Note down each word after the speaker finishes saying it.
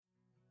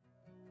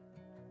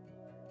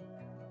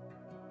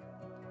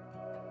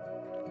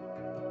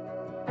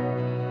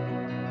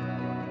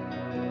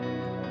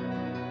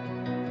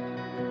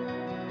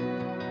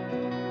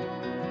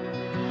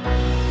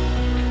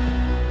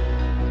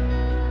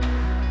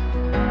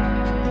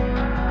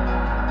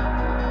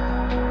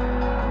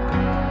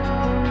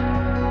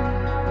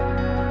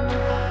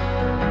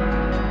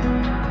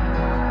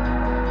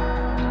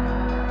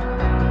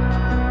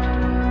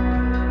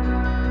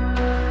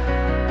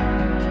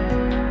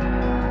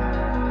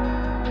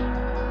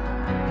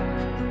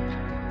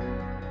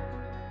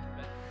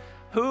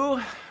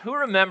Who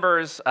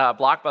remembers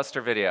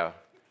Blockbuster Video?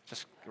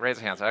 Just raise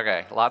your hands.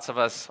 Okay, lots of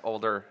us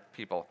older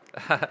people.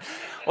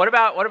 What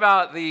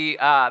about the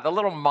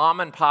little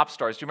mom and pop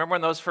stores? Do you remember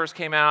when those first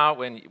came out?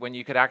 When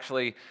you could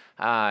actually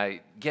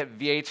get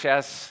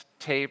VHS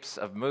tapes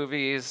of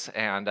movies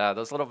and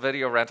those little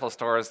video rental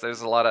stores?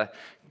 There's a lot of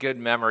good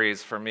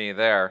memories for me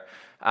there.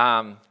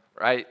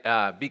 Right?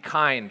 Be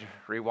Kind,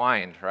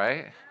 Rewind.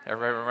 Right?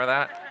 Everybody remember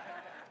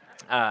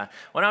that?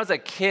 When I was a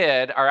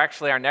kid,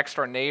 our next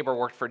door neighbor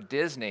worked for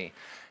Disney.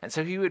 And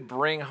so he would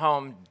bring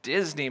home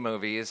Disney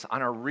movies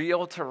on a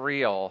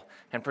reel-to-reel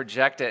and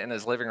project it in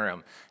his living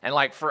room. And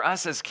like for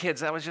us as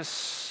kids, that was just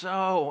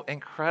so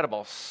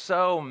incredible,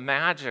 so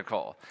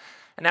magical.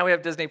 And now we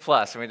have Disney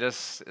Plus, and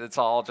it's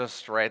all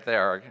just right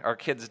there. Our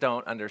kids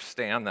don't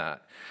understand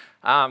that.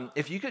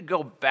 If you could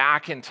go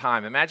back in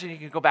time, imagine you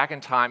could go back in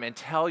time and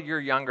tell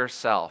your younger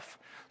self,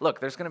 look,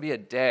 there's going to be a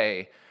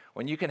day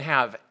when you can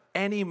have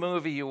any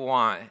movie you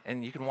want,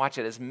 and you can watch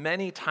it as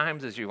many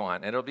times as you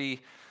want. It'll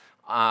be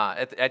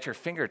at your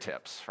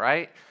fingertips,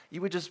 right?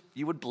 You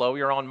would blow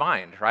your own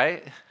mind,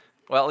 right?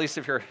 Well, at least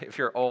if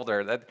you're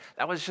older,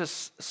 that was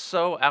just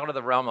so out of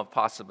the realm of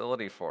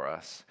possibility for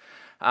us.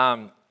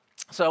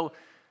 So,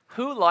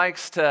 who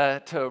likes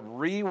to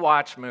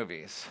rewatch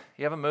movies?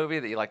 You have a movie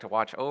that you like to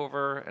watch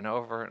over and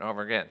over and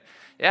over again,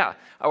 yeah,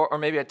 or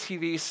maybe a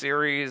TV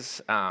series.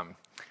 How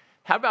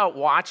about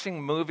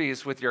watching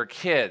movies with your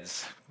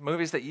kids?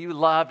 Movies that you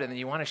loved, and then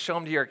you want to show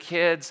them to your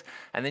kids,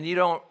 and then you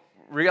don't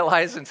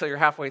realize until you're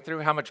halfway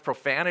through how much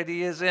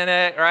profanity is in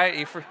it,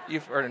 right?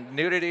 Or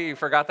nudity, you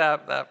forgot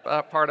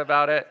that part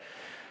about it.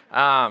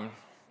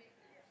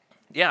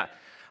 Yeah,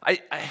 I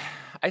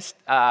was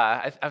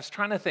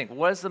trying to think,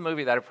 what is the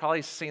movie that I've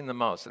probably seen the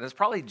most? And it's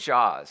probably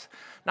Jaws.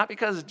 Not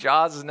because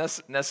Jaws is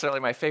necessarily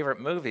my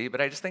favorite movie,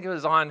 but I just think it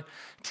was on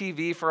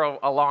TV for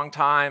a long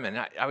time,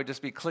 and I would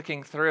just be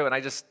clicking through, and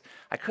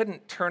I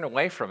couldn't turn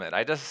away from it.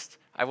 I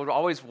would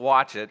always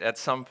watch it at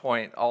some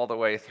point all the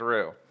way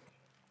through.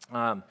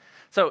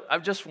 So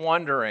I'm just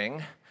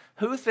wondering,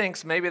 who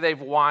thinks maybe they've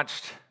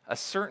watched a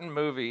certain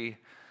movie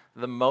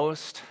the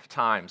most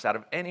times out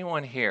of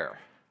anyone here?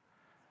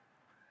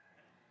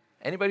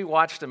 Anybody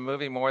watched a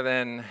movie more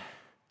than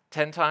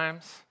 10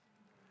 times?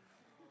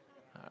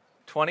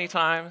 20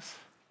 times?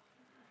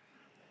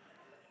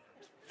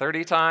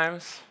 30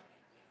 times?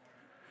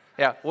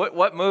 Yeah,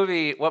 what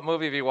movie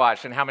have you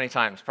watched, and how many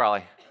times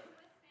probably?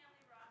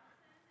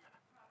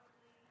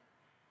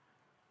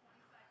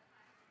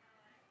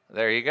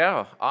 There you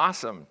go.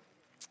 Awesome.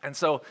 And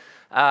so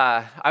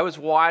I was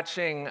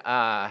watching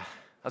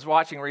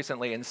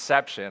recently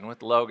Inception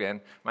with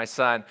Logan, my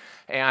son,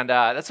 and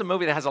that's a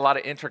movie that has a lot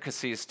of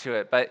intricacies to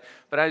it. But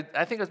I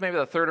think it was maybe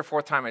the third or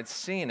fourth time I'd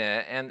seen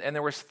it, and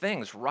there was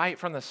things right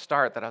from the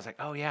start that I was like,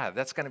 oh yeah,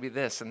 that's going to be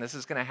this, and this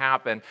is going to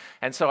happen.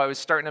 And so I was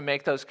starting to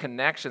make those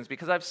connections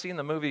because I've seen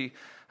the movie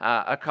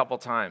a couple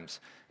times.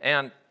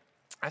 And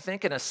I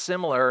think in a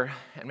similar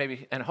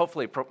and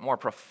hopefully more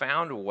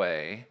profound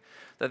way,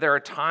 that there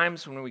are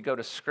times when we go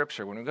to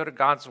Scripture, when we go to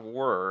God's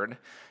Word,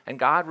 and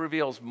God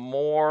reveals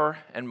more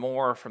and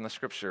more from the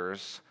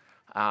Scriptures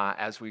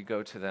as we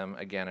go to them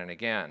again and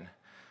again.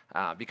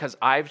 Because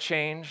I've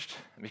changed,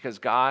 because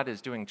God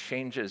is doing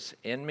changes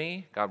in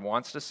me, God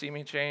wants to see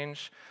me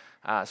change,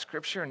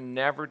 Scripture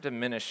never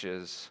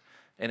diminishes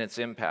in its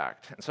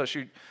impact. And so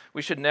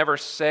we should never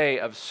say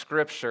of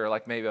Scripture,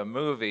 like maybe a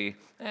movie,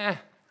 I've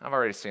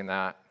already seen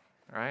that,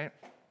 right?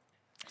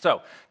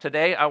 So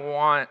today I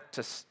want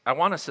us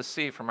to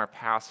see from our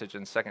passage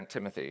in 2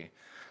 Timothy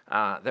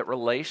that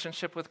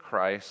relationship with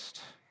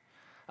Christ,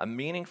 a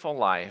meaningful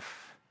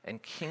life,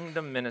 and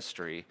kingdom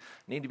ministry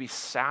need to be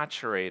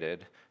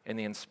saturated in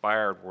the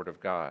inspired Word of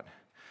God.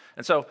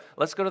 And so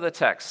let's go to the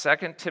text,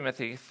 2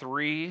 Timothy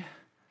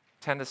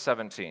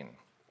 3:10-17.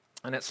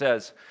 And it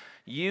says,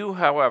 "You,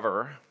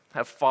 however,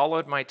 have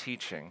followed my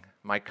teaching,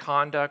 my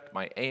conduct,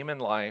 my aim in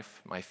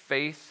life, my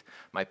faith,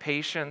 my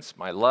patience,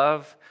 my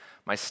love,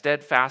 my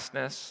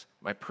steadfastness,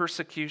 my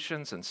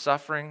persecutions and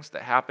sufferings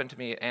that happened to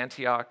me at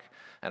Antioch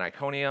and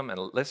Iconium and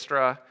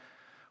Lystra,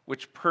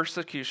 which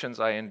persecutions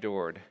I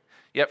endured.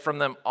 Yet from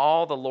them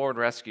all the Lord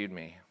rescued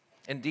me.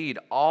 Indeed,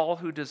 all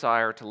who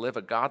desire to live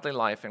a godly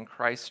life in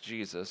Christ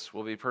Jesus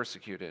will be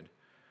persecuted.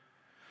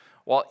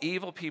 While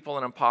evil people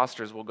and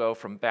impostors will go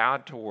from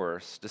bad to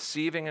worse,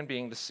 deceiving and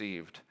being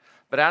deceived.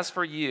 But as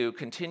for you,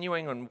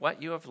 continuing in what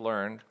you have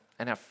learned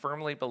and have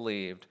firmly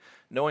believed,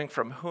 knowing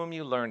from whom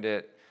you learned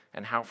it,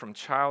 and how from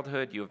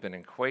childhood you have been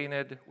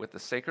acquainted with the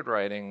sacred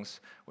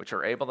writings, which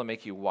are able to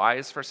make you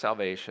wise for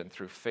salvation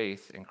through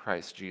faith in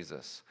Christ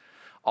Jesus.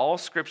 All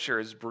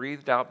Scripture is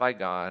breathed out by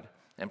God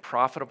and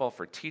profitable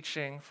for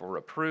teaching, for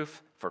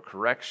reproof, for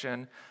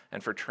correction,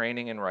 and for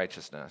training in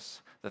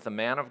righteousness, that the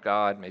man of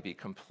God may be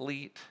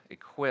complete,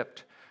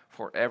 equipped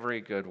for every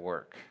good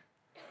work."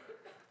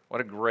 What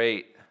a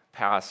great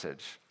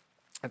passage.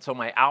 And so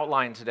my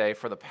outline today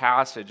for the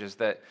passage is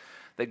that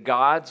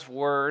God's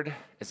Word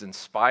is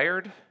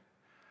inspired,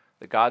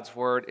 that God's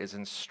Word is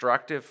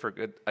instructive for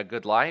a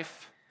good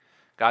life,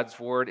 God's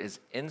Word is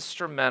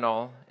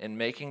instrumental in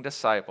making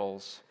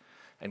disciples,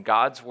 And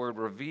God's word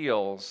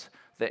reveals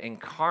the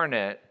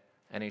incarnate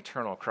and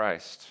eternal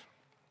Christ.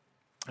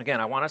 Again,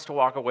 I want us to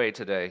walk away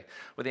today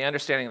with the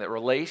understanding that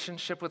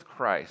relationship with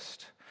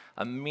Christ,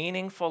 a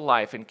meaningful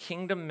life in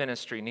kingdom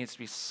ministry, needs to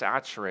be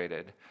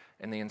saturated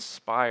in the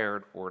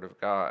inspired Word of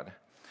God.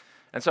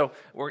 And so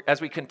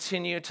as we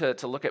continue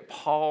to look at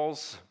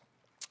Paul's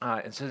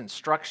his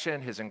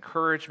instruction, his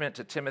encouragement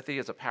to Timothy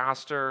as a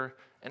pastor,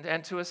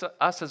 and to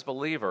us as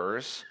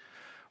believers,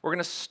 we're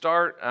going to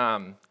start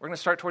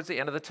towards the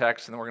end of the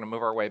text, and then we're going to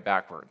move our way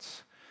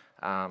backwards.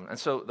 And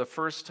so the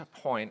first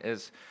point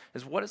is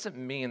what does it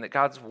mean that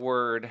God's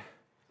word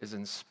is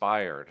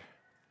inspired?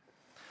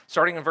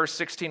 Starting in verse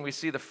 16, we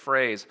see the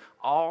phrase,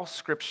 all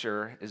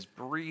Scripture is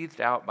breathed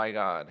out by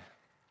God.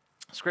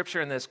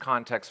 Scripture in this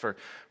context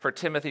for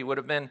Timothy would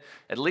have been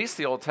at least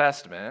the Old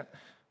Testament,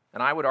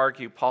 and I would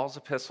argue Paul's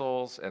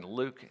epistles and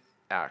Luke,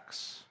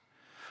 Acts.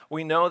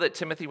 We know that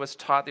Timothy was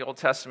taught the Old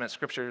Testament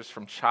Scriptures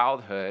from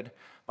childhood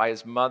by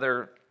his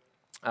mother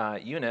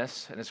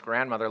Eunice and his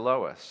grandmother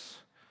Lois.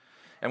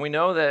 And we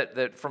know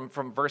that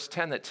from verse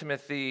 10 that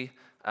Timothy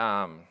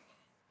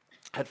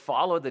had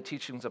followed the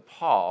teachings of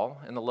Paul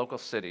in the local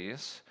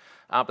cities,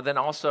 but then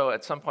also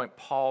at some point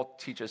Paul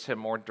teaches him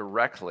more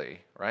directly,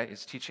 right?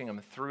 He's teaching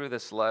him through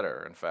this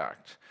letter, in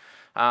fact.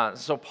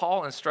 So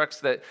Paul instructs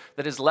that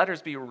his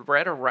letters be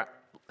read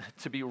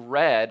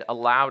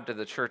aloud to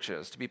the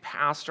churches, to be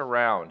passed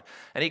around.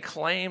 And he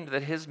claimed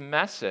that his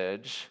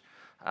message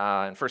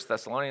in 1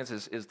 Thessalonians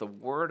is the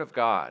Word of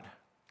God.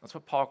 That's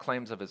what Paul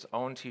claims of his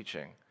own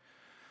teaching.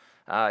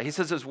 He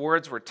says his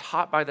words were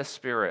taught by the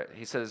Spirit.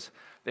 He says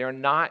they are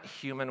not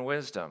human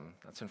wisdom.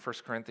 That's in 1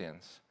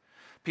 Corinthians.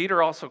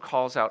 Peter also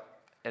calls out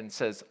and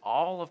says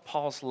all of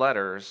Paul's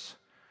letters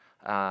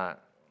are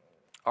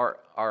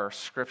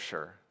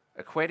Scripture,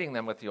 equating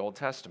them with the Old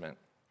Testament.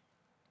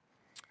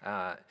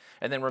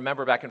 And then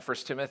remember back in 1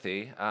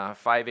 Timothy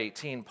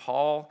 5:18,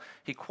 Paul,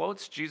 he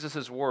quotes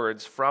Jesus'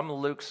 words from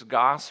Luke's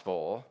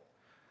gospel,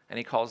 and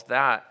he calls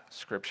that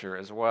Scripture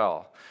as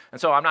well.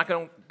 And so I'm not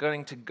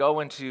going to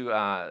go into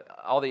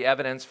all the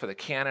evidence for the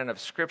canon of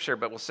Scripture,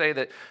 but we'll say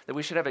that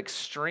we should have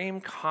extreme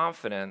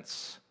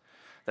confidence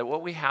that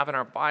what we have in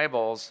our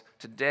Bibles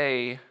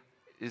today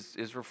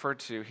is referred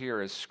to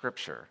here as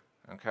Scripture,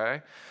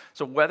 okay?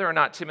 So whether or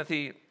not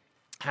Timothy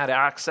had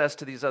access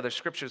to these other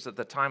Scriptures at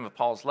the time of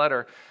Paul's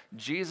letter,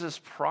 Jesus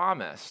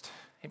promised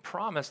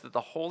that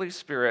the Holy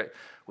Spirit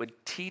would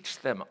teach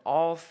them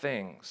all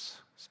things.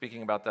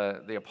 Speaking about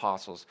the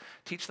apostles,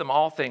 teach them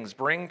all things,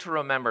 bring to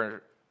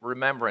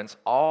remembrance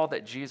all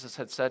that Jesus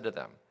had said to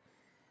them,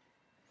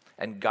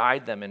 and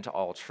guide them into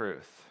all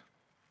truth.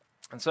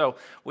 And so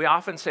we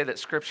often say that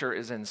Scripture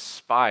is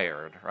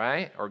inspired,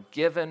 right? Or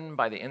given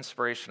by the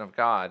inspiration of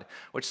God,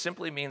 which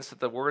simply means that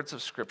the words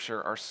of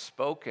Scripture are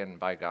spoken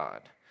by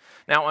God.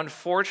 Now,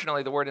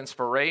 unfortunately, the word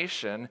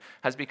inspiration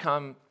has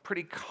become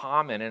pretty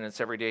common in its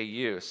everyday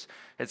use.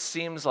 It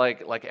seems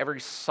like every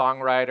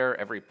songwriter,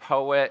 every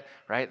poet,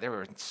 right, they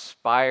were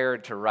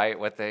inspired to write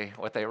what they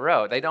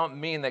wrote. They don't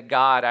mean that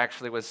God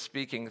actually was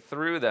speaking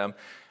through them.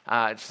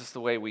 It's just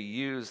the way we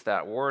use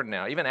that word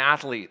now. Even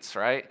athletes,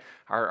 right,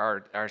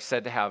 are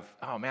said to have,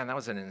 oh man, that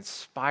was an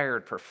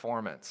inspired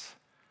performance.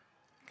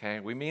 Okay,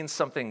 we mean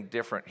something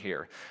different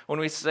here. When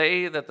we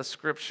say that the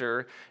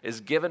Scripture is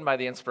given by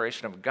the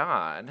inspiration of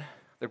God,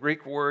 the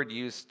Greek word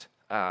used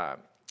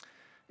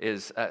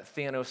is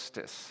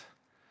theanostis.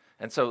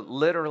 And so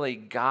literally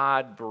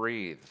God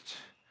breathed.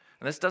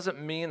 And this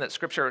doesn't mean that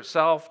Scripture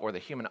itself or the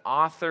human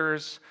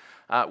authors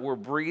were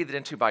breathed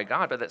into by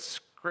God, but that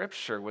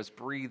Scripture was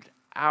breathed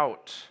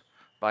out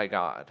by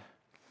God.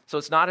 So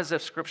it's not as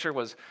if Scripture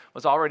was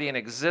already in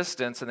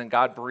existence and then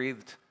God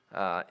breathed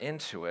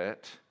into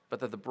it, but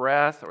that the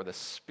breath or the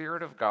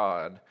Spirit of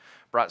God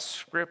brought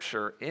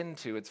Scripture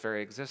into its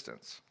very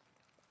existence.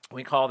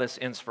 We call this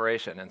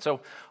inspiration. And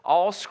so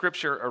all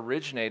Scripture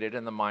originated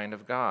in the mind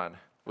of God,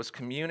 was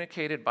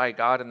communicated by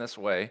God in this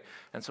way,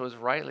 and so is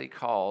rightly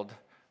called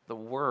the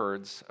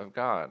words of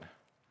God.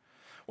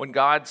 When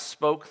God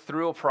spoke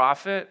through a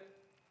prophet,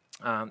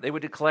 they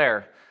would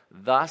declare,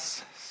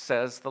 "Thus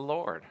says the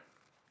Lord."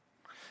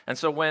 And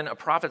so when a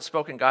prophet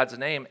spoke in God's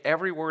name,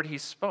 every word he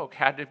spoke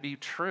had to be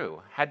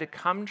true, had to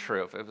come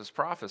true if it was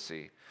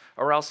prophecy,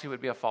 or else he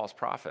would be a false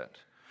prophet.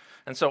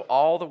 And so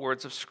all the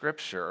words of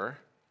Scripture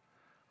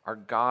are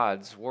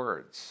God's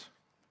words.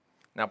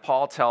 Now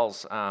Paul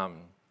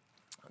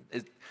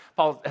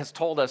has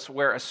told us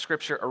where a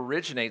Scripture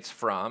originates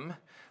from,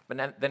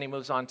 but then he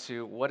moves on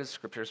to what is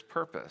Scripture's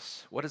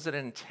purpose? What is it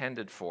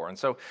intended for? And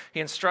so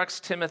he instructs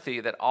Timothy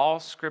that all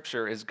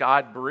Scripture is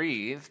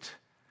God-breathed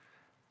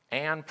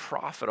and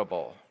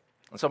profitable.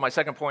 And so my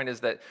second point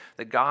is that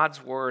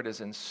God's word is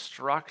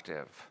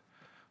instructive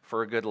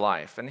for a good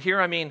life. And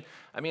here I mean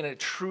a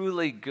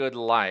truly good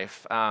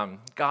life,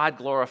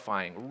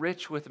 God-glorifying,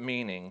 rich with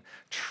meaning,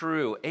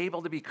 true,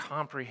 able to be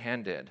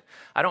comprehended.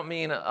 I don't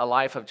mean a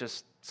life of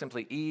just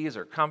simply ease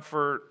or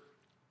comfort.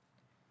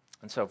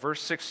 And so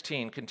verse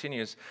 16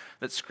 continues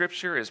that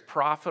Scripture is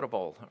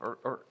profitable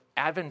or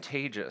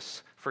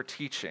advantageous for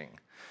teaching.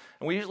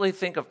 And we usually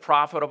think of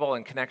profitable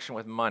in connection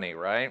with money,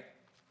 right?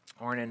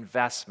 Or an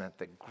investment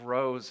that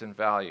grows in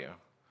value.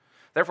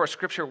 Therefore,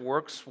 Scripture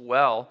works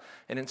well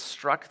in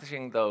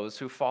instructing those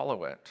who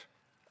follow it.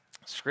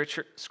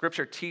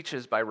 Scripture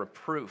teaches by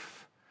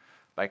reproof,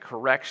 by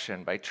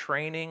correction, by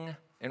training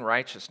in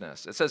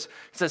righteousness. It says,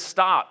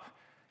 stop.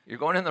 You're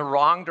going in the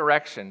wrong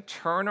direction.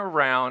 Turn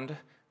around,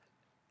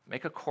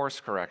 make a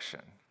course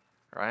correction,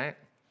 right?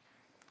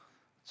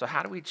 So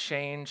how do we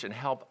change and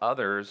help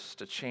others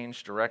to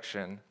change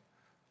direction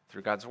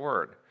through God's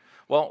word?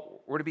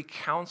 Well, we're to be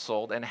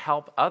counseled and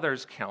help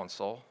others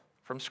counsel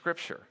from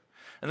Scripture.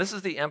 And this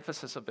is the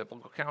emphasis of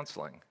biblical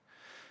counseling.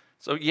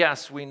 So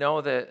yes, we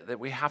know that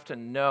we have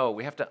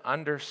to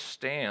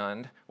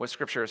understand what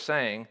Scripture is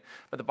saying,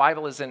 but the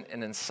Bible isn't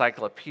an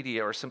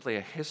encyclopedia or simply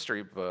a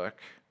history book.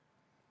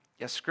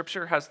 Yes,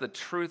 Scripture has the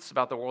truths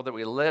about the world that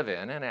we live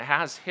in, and it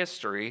has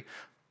history,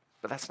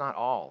 but that's not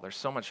all. There's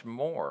so much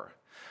more.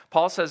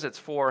 Paul says it's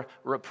for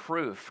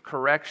reproof,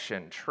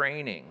 correction,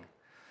 training.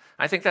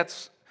 I think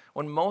that's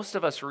when most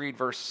of us read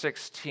verse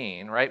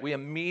 16, right? We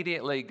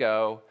immediately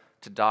go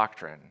to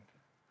doctrine.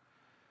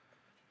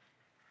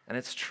 And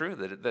it's true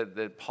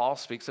that Paul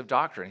speaks of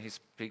doctrine. He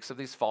speaks of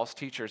these false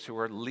teachers who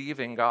are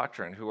leaving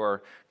doctrine, who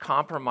are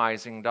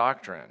compromising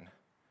doctrine.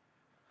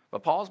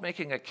 But Paul's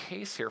making a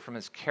case here from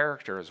his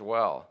character as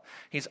well.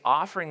 He's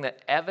offering the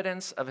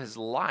evidence of his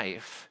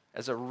life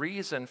as a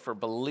reason for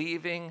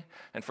believing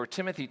and for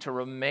Timothy to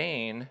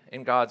remain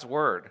in God's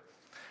word.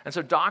 And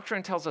so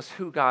doctrine tells us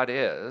who God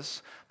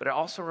is, but it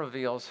also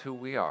reveals who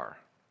we are.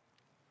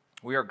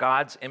 We are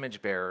God's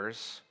image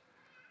bearers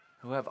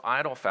who have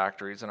idol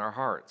factories in our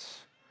hearts.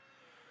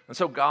 And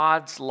so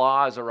God's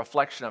law is a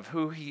reflection of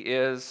who he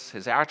is,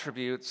 his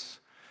attributes.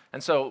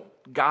 And so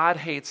God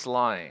hates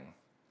lying.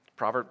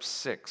 Proverbs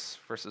 6,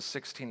 verses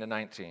 16 to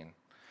 19.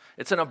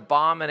 It's an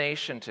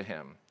abomination to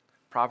him.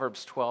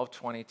 Proverbs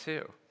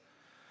 12:22.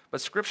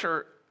 But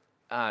Scripture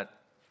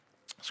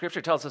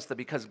tells us that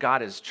because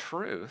God is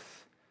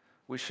truth,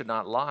 we should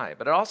not lie.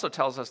 But it also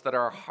tells us that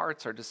our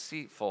hearts are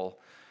deceitful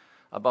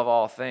above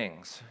all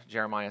things.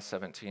 Jeremiah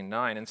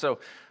 17:9. And so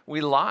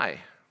we lie.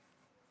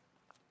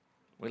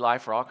 We lie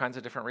for all kinds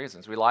of different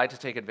reasons. We lie to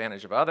take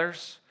advantage of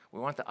others. We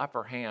want the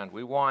upper hand.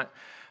 We want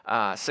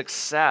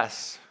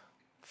success,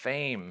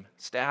 fame,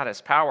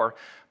 status, power,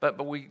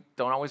 but we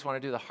don't always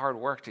want to do the hard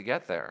work to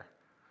get there.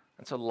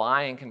 And so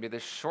lying can be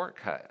this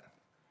shortcut.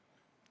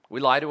 We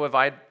lie to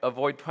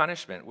avoid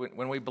punishment.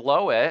 When we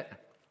blow it,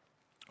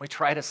 we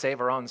try to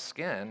save our own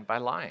skin by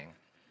lying.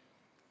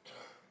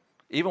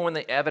 Even when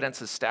the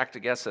evidence is stacked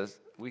against us,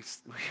 we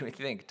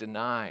think,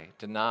 deny,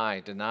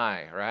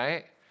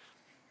 right?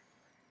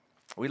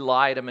 We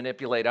lie to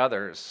manipulate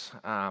others,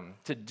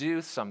 to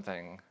do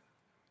something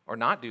or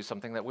not do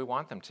something that we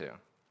want them to.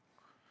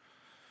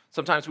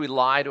 Sometimes we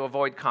lie to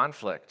avoid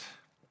conflict,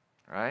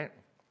 right?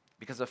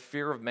 Because of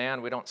fear of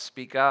man, we don't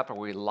speak up, or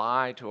we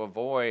lie to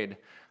avoid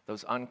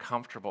those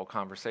uncomfortable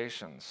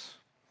conversations.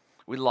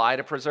 We lie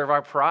to preserve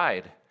our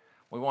pride.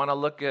 We want to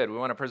look good. We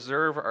want to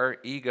preserve our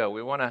ego.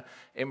 We want to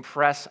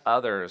impress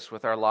others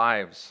with our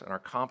lives and our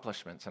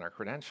accomplishments and our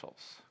credentials.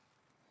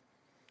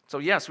 So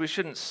yes, we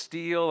shouldn't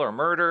steal or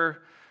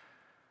murder,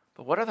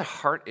 but what are the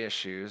heart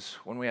issues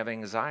when we have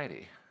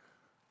anxiety?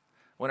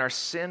 When our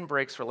sin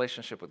breaks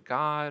relationship with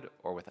God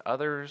or with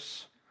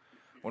others,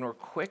 when we're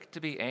quick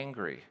to be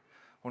angry,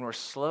 when we're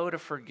slow to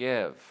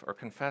forgive or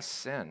confess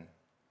sin.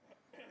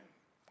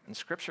 And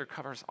Scripture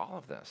covers all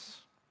of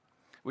this.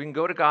 We can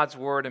go to God's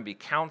word and be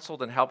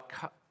counseled and help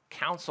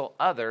counsel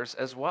others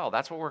as well.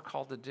 That's what we're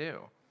called to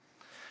do.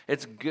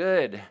 It's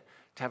good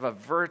to have a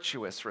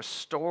virtuous,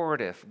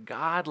 restorative,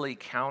 godly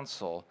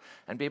counsel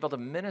and be able to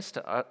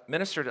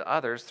minister to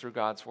others through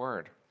God's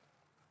word.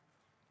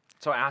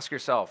 So ask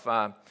yourself,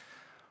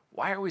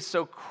 why are we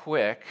so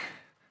quick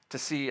to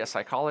see a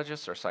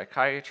psychologist or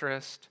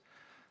psychiatrist,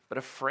 but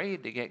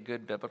afraid to get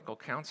good biblical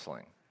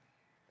counseling?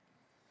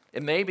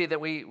 It may be that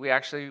we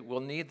actually will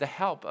need the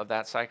help of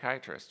that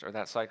psychiatrist or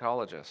that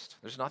psychologist.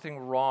 There's nothing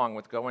wrong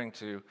with going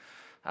to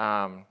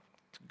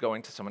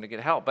someone to get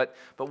help. But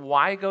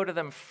why go to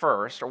them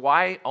first, or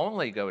why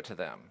only go to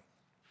them?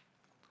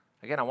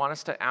 Again, I want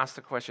us to ask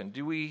the question,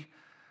 do we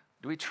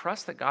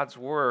trust that God's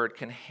word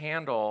can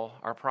handle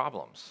our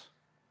problems?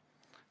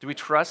 Do we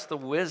trust the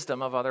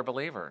wisdom of other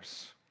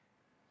believers?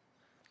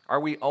 Are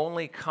we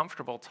only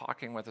comfortable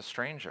talking with a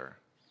stranger?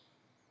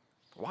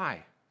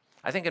 Why?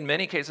 I think in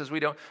many cases we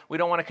don't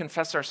want to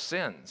confess our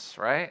sins,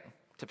 right?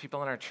 To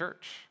people in our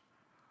church,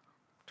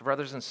 to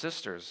brothers and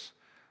sisters.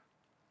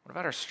 What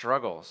about our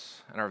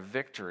struggles and our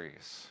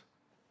victories?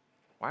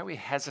 Why are we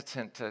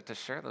hesitant to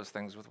share those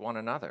things with one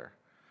another?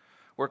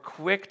 We're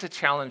quick to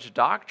challenge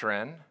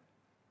doctrine,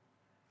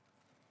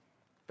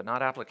 but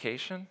not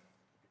application.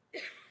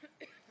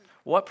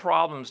 What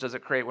problems does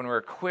it create when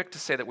we're quick to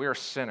say that we are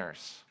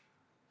sinners?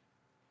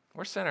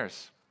 We're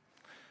sinners,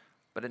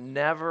 but it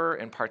never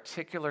in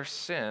particular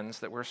sins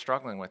that we're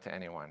struggling with to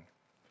anyone.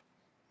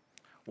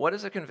 What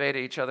does it convey to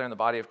each other in the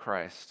body of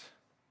Christ?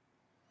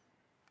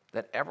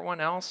 That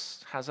everyone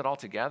else has it all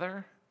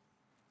together,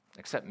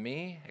 Except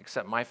me?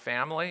 Except my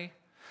family?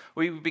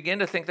 We begin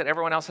to think that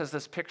everyone else has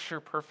this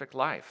picture-perfect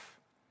life.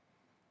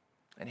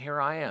 And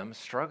here I am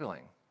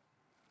struggling.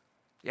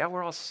 Yeah,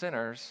 we're all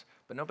sinners,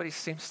 but nobody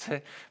seems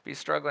to be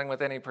struggling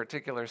with any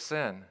particular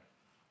sin.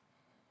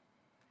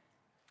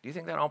 Do you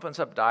think that opens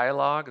up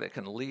dialogue that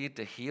can lead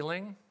to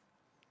healing?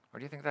 Or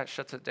do you think that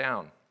shuts it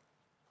down?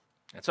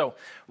 And so,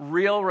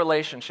 real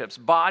relationships,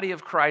 body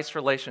of Christ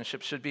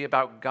relationships, should be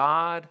about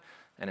God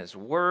and His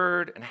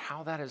Word and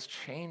how that is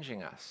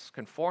changing us,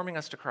 conforming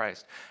us to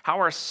Christ, how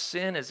our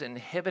sin is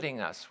inhibiting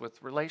us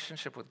with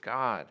relationship with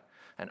God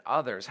and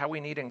others, how we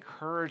need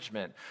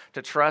encouragement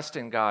to trust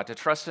in God, to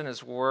trust in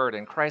His Word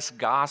and Christ's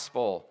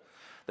gospel,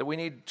 that we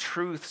need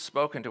truth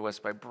spoken to us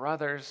by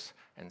brothers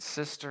and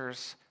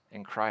sisters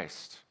in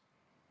Christ.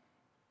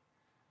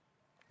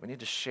 We need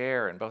to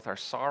share in both our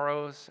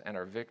sorrows and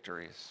our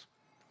victories.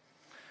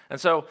 And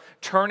so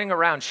turning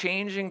around,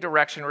 changing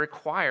direction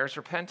requires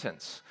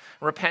repentance.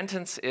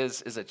 Repentance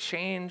is a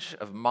change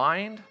of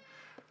mind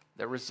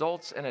that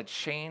results in a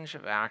change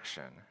of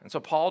action. And so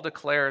Paul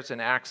declares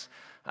in Acts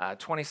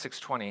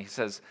 26:20, he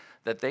says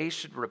that they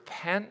should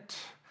repent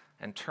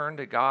and turn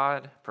to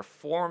God,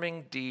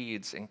 performing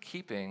deeds in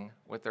keeping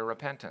with their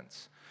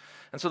repentance.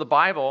 And so the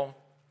Bible,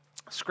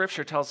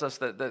 Scripture tells us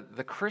that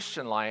the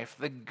Christian life,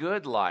 the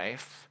good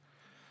life,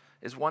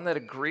 is one that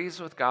agrees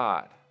with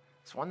God.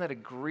 It's one that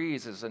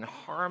agrees, is in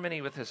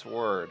harmony with His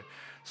Word,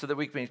 so that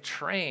we can be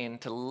trained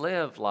to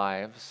live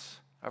lives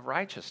of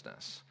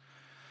righteousness.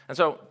 And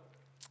so,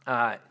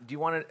 do you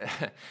want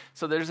to?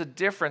 So there's a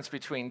difference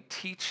between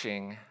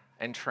teaching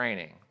and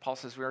training. Paul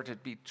says we are to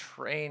be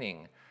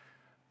training.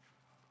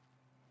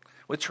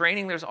 With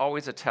training, there's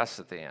always a test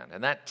at the end,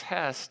 and that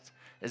test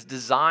is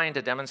designed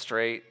to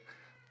demonstrate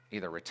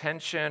either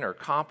retention or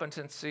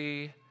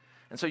competency.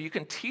 And so you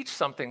can teach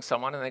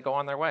someone and they go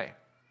on their way.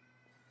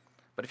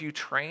 But if you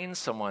train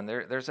someone,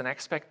 there's an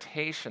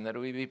expectation that it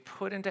will be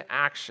put into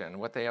action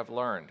what they have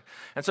learned.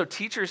 And so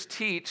teachers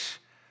teach,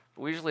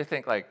 but we usually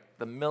think like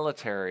the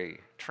military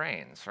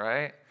trains,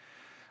 right?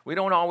 We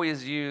don't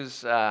always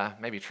use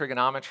maybe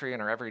trigonometry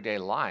in our everyday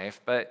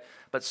life, but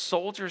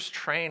soldiers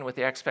train with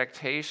the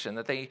expectation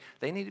that they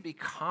need to be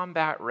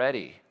combat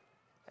ready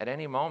at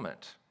any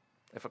moment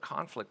if a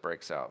conflict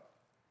breaks out.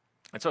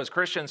 And so as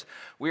Christians,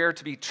 we are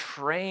to be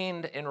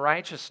trained in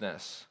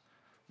righteousness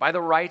by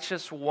the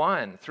righteous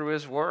one through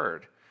His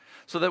Word,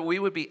 so that we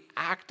would be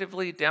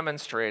actively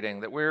demonstrating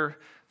that we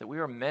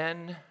are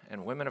men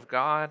and women of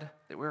God,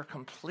 that we are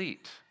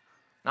complete,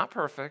 not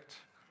perfect,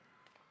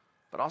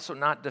 but also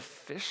not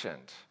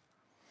deficient,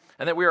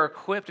 and that we are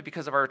equipped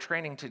because of our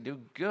training to do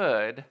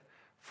good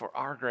for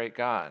our great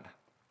God.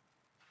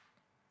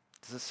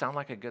 Does this sound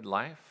like a good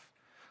life?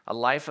 A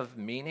life of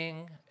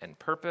meaning and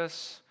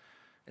purpose?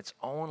 It's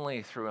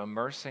only through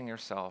immersing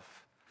yourself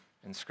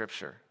in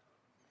Scripture.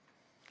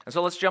 And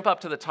so let's jump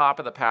up to the top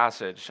of the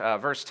passage,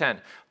 verse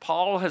 10.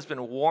 Paul has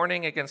been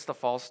warning against the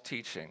false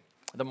teaching,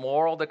 the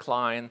moral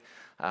decline,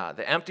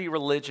 the empty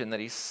religion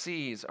that he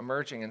sees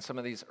emerging in some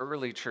of these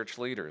early church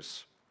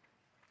leaders.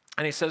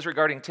 And he says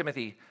regarding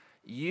Timothy,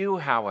 you,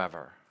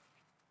 however,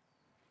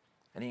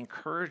 and he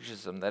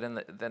encourages them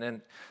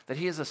that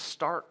he is a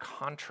stark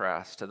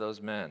contrast to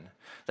those men,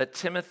 that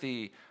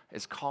Timothy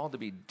is called to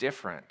be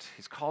different.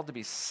 He's called to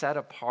be set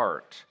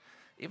apart,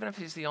 even if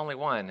he's the only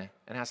one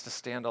and has to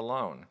stand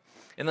alone.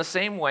 In the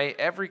same way,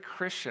 every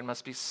Christian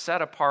must be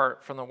set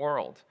apart from the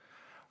world.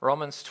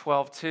 Romans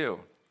 12:2,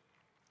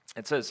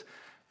 it says,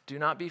 do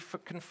not be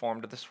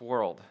conformed to this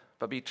world,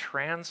 but be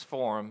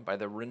transformed by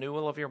the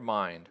renewal of your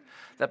mind,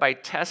 that by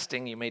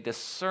testing you may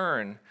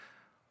discern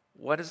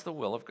what is the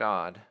will of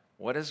God,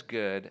 what is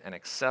good and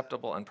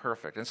acceptable and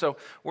perfect. And so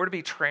we're to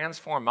be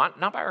transformed,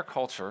 not by our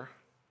culture,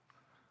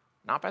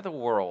 not by the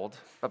world,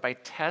 but by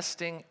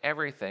testing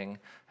everything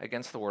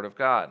against the Word of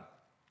God.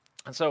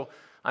 And so,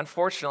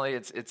 unfortunately,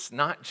 it's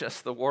not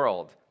just the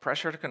world.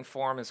 Pressure to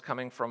conform is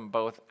coming from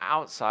both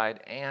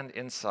outside and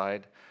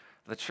inside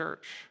the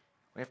church.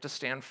 We have to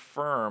stand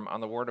firm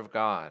on the Word of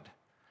God.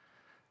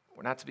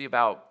 We're not to be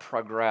about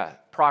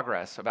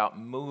progress, about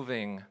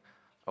moving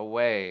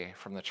away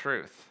from the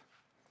truth.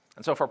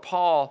 And so for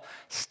Paul,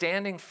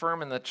 standing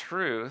firm in the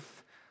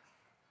truth,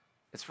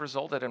 it's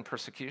resulted in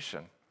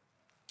persecution.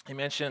 He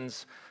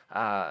mentions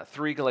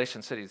 3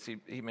 Galatian cities.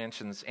 He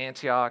mentions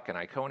Antioch and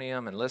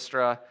Iconium and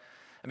Lystra.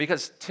 And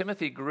because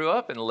Timothy grew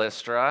up in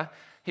Lystra,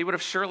 he would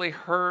have surely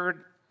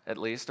heard, at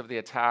least, of the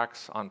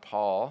attacks on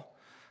Paul.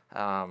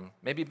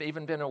 Maybe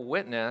even been a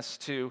witness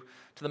to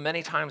the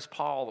many times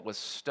Paul was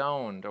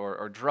stoned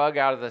or drug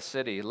out of the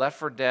city, left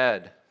for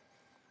dead.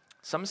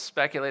 Some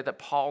speculate that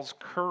Paul's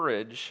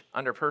courage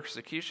under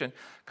persecution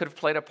could have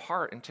played a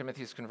part in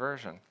Timothy's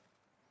conversion.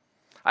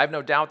 I have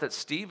no doubt that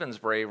Stephen's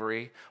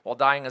bravery while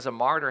dying as a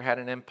martyr had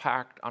an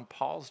impact on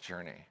Paul's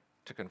journey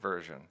to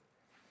conversion.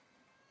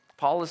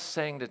 Paul is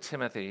saying to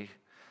Timothy,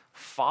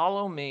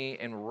 follow me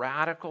in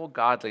radical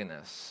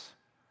godliness,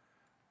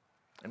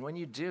 and when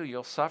you do,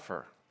 you'll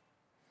suffer.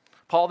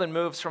 Paul then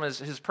moves from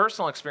his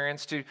personal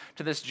experience to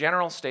this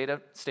general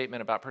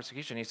statement about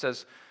persecution. He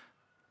says,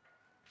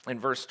 in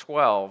verse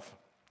 12,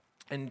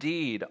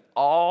 indeed,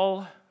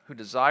 all who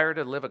desire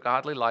to live a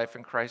godly life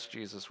in Christ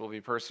Jesus will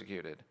be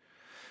persecuted.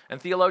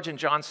 And theologian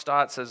John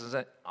Stott says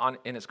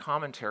in his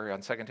commentary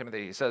on 2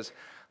 Timothy, he says,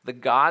 the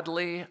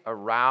godly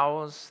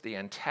arouse the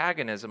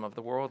antagonism of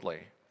the worldly.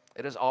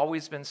 It has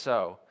always been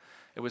so.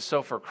 It was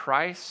so for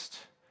Christ,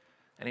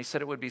 and he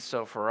said it would be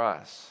so for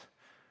us.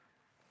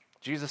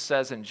 Jesus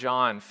says in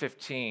John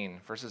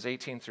 15, verses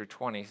 18 through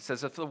 20, he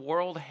says, if the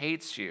world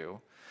hates you,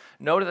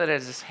 know that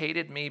it has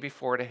hated me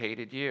before it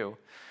hated you.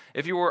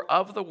 If you were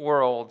of the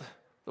world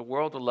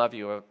would love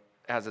you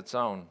as its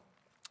own.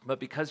 But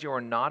because you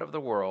are not of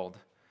the world,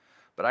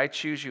 but I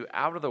choose you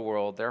out of the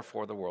world,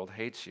 therefore the world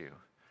hates you.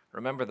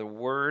 Remember the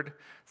word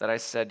that I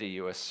said to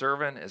you, a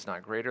servant is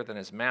not greater than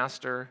his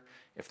master.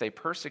 If they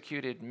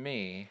persecuted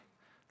me,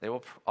 they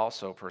will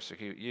also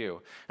persecute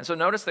you. And so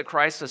notice that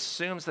Christ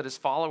assumes that his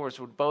followers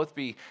would both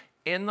be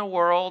in the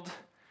world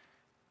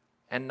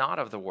and not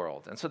of the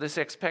world. And so this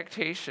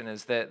expectation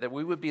is that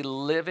we would be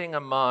living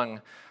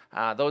among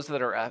those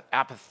that are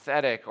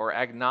apathetic or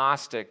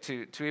agnostic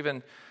to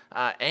even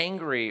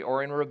angry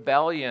or in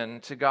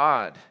rebellion to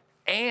God.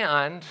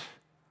 And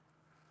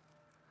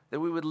that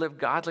we would live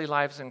godly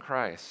lives in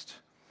Christ.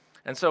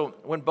 And so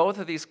when both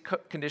of these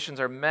conditions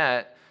are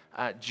met,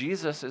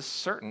 Jesus is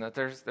certain that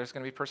there's going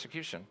to be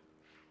persecution.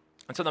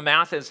 And so the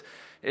math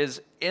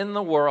is in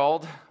the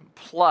world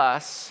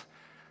plus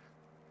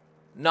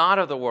not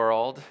of the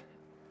world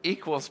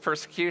equals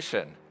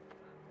persecution.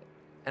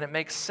 And it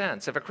makes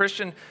sense.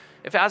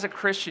 If as a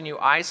Christian you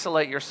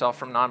isolate yourself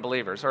from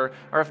non-believers, or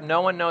if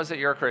no one knows that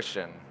you're a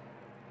Christian,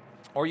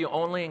 or you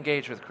only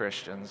engage with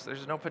Christians,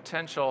 there's no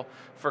potential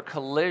for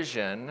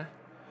collision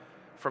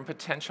from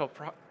potential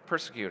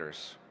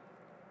persecutors.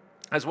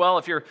 As well,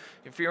 if you're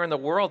in the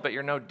world but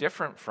you're no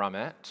different from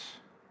it,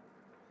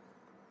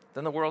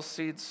 then the world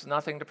sees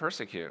nothing to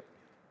persecute.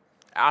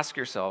 Ask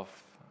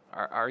yourself,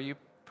 are you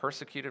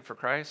persecuted for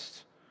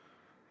Christ?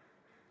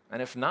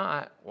 And if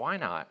not, why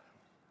not?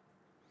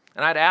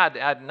 And I'd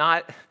add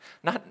not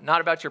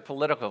about your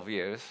political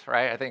views,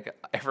 right? I think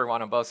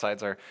everyone on both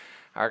sides are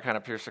kind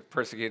of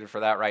persecuted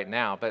for that right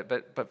now,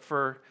 but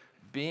for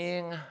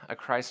being a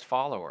Christ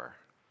follower.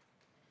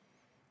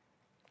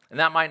 And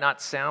that might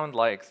not sound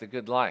like the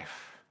good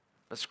life,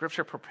 but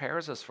Scripture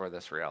prepares us for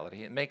this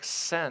reality. It makes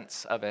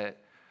sense of it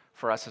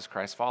for us as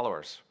Christ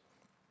followers.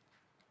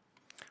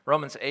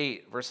 Romans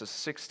 8, verses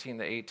 16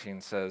 to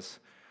 18 says,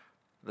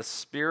 the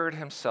Spirit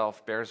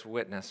himself bears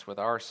witness with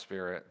our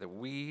spirit that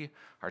we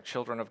are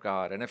children of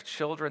God. And if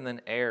children,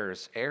 then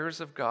heirs,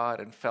 heirs of God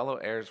and fellow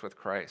heirs with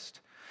Christ,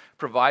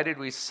 provided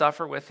we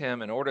suffer with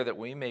him in order that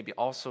we may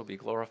also be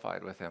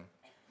glorified with him.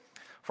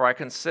 For I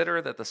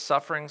consider that the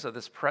sufferings of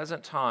this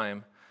present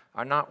time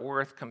are not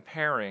worth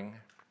comparing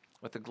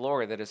with the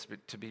glory that is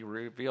to be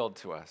revealed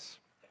to us.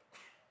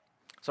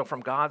 So from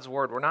God's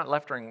word, we're not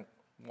left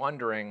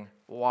wondering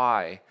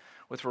why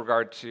with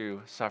regard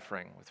to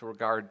suffering, with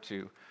regard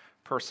to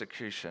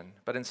persecution.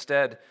 But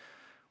instead,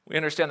 we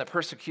understand that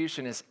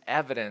persecution is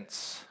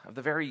evidence of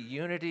the very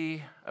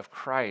unity of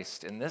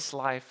Christ in this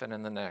life and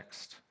in the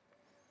next.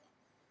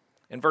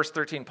 In verse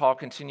 13, Paul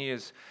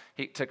continues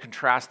to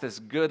contrast this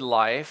good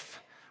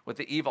life with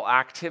the evil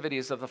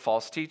activities of the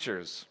false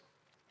teachers.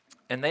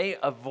 And they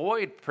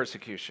avoid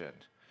persecution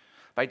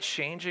by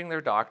changing their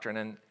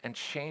doctrine and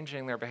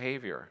changing their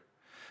behavior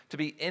to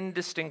be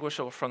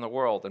indistinguishable from the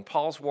world. And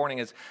Paul's warning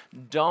is,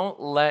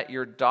 don't let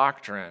your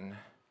doctrine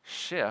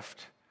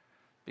shift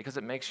because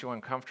it makes you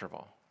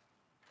uncomfortable.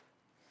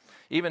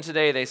 Even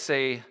today, they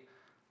say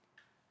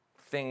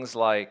things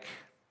like,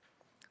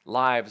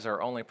 lives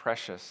are only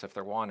precious if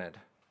they're wanted.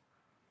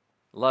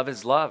 Love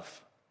is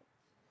love.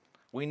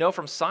 We know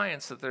from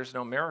science that there's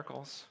no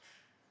miracles.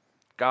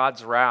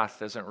 God's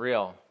wrath isn't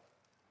real.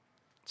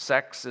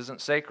 Sex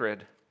isn't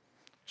sacred.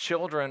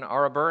 Children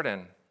are a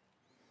burden.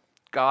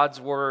 God's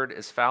word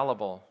is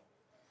fallible.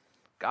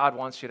 God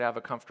wants you to have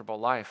a comfortable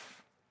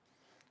life.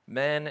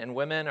 Men and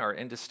women are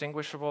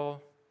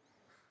indistinguishable.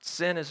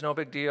 Sin is no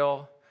big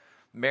deal.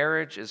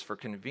 Marriage is for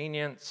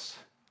convenience,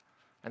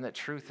 and that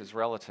truth is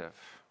relative.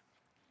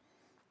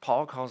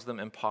 Paul calls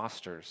them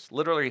imposters,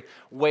 literally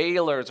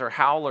wailers or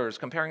howlers,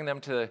 comparing them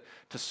to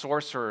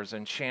sorcerers and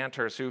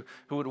enchanters who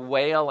would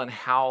wail and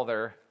howl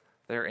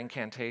their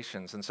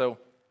incantations. And so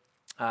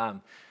he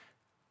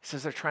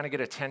says they're trying to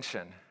get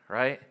attention,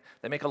 right?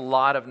 They make a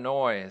lot of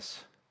noise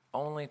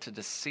only to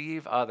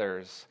deceive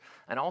others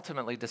and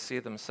ultimately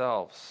deceive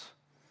themselves.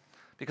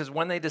 Because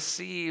when they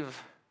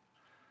deceive,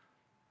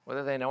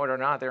 whether they know it or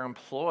not, they're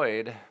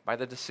employed by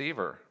the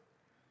deceiver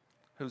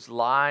who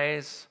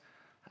lies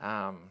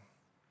and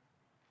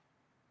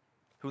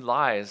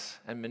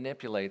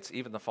manipulates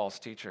even the false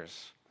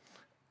teachers.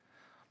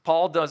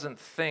 Paul doesn't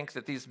think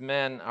that these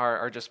men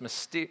are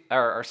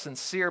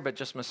sincere but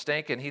just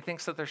mistaken. He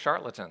thinks that they're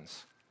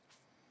charlatans.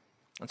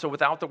 And so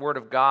without the word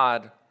of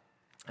God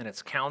and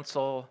its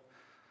counsel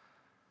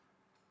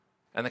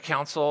and the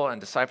counsel and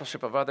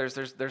discipleship of others,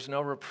 there's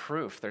no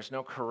reproof, there's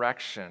no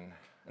correction.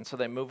 And so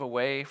they move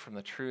away from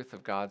the truth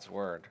of God's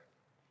word.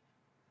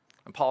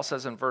 And Paul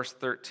says in verse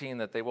 13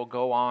 that they will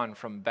go on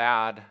from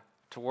bad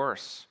to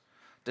worse,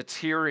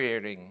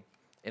 deteriorating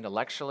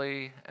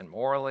intellectually and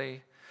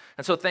morally.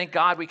 And so thank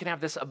God we can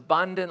have this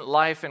abundant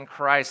life in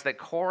Christ that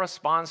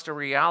corresponds to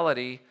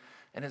reality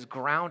and is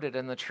grounded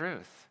in the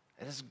truth.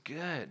 It is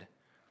good.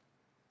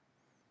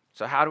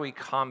 So how do we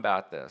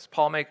combat this?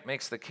 Paul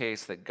makes the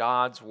case that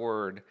God's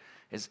word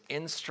is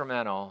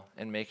instrumental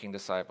in making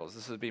disciples.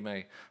 This would be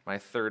my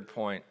third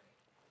point.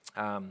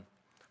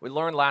 We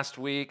learned last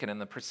week and in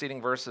the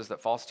preceding verses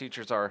that false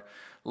teachers are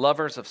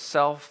lovers of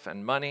self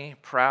and money,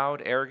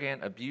 proud,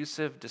 arrogant,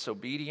 abusive,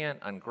 disobedient,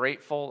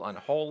 ungrateful,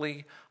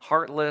 unholy,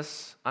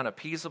 heartless,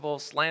 unappeasable,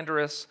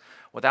 slanderous,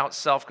 without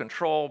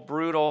self-control,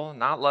 brutal,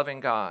 not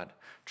loving God,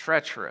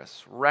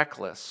 treacherous,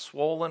 reckless,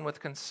 swollen with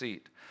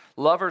conceit,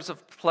 lovers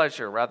of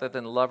pleasure rather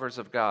than lovers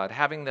of God,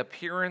 having the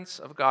appearance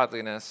of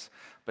godliness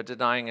but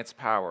denying its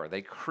power.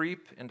 They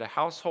creep into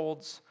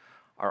households,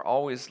 are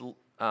always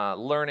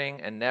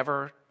learning and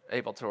never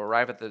able to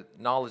arrive at the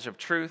knowledge of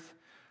truth,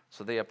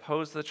 so they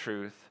oppose the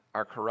truth,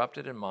 are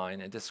corrupted in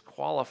mind, and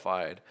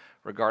disqualified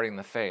regarding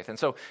the faith. And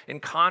so, in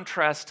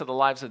contrast to the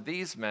lives of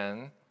these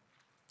men,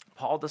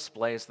 Paul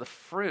displays the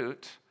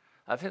fruit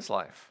of his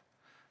life.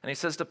 And he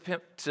says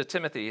to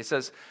Timothy, he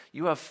says,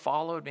 "You have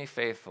followed me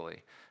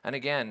faithfully." And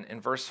again,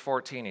 in verse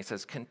 14, he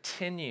says,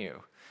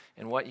 "Continue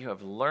in what you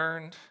have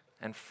learned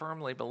and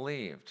firmly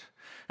believed."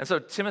 And so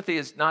Timothy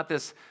is not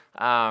this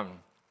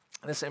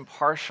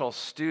impartial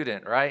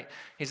student, right?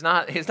 He's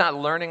not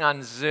learning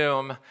on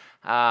Zoom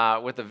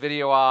with the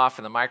video off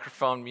and the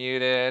microphone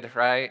muted,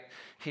 right?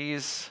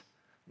 He's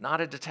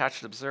not a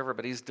detached observer,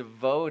 but he's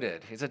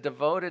devoted. He's a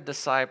devoted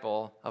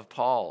disciple of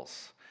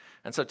Paul's.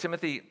 And so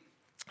Timothy,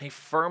 he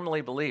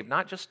firmly believed,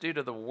 not just due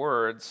to the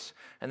words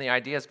and the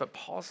ideas, but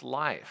Paul's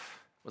life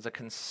was a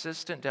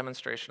consistent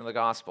demonstration of the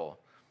gospel.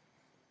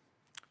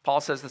 Paul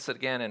says this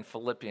again in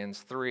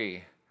Philippians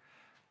 3.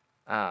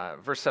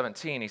 Verse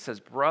 17, he says,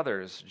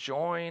 "Brothers,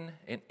 join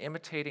in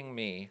imitating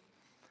me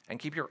and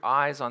keep your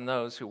eyes on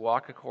those who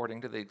walk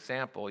according to the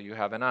example you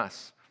have in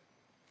us."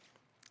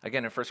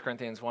 Again, in 1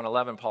 Corinthians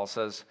 1:11, Paul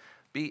says,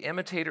 "Be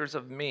imitators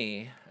of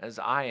me as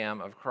I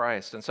am of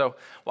Christ." And so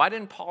why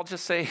didn't Paul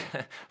just say,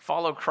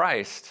 follow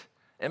Christ,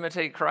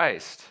 imitate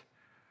Christ?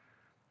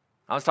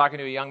 I was talking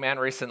to a young man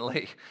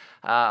recently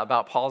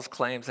about Paul's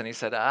claims, and he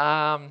said,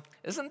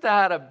 isn't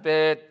that a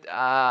bit,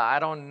 I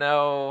don't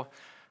know,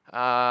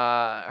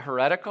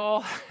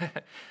 heretical?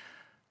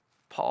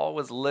 Paul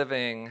was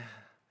living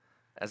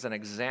as an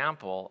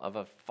example of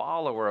a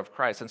follower of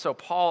Christ. And so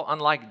Paul,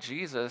 unlike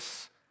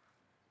Jesus,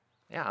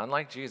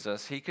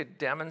 he could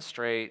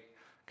demonstrate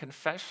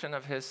confession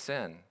of his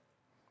sin.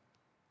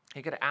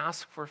 He could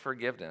ask for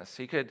forgiveness.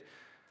 He could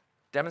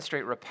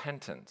demonstrate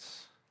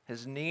repentance,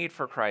 his need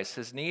for Christ,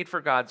 his need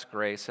for God's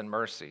grace and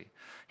mercy.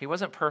 He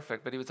wasn't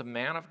perfect, but he was a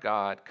man of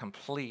God,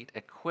 complete,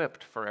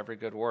 equipped for every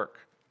good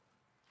work.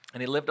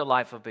 And he lived a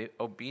life of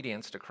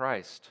obedience to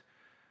Christ.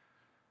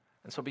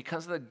 And so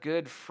because of the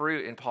good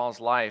fruit in Paul's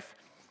life,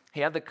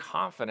 he had the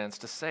confidence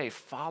to say,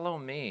 follow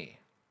me.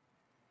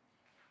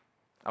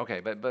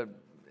 Okay, but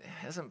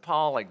isn't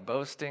Paul like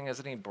boasting?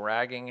 Isn't he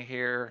bragging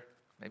here?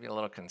 Maybe a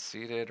little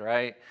conceited,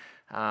 right?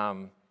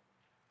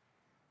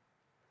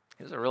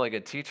 He was a really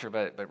good teacher,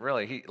 but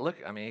really,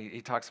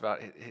 he talks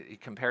about, he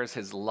compares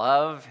his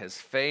love, his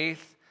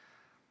faith.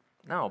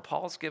 No,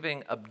 Paul's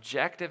giving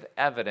objective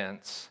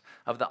evidence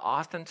of the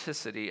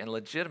authenticity and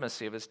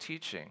legitimacy of his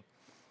teaching,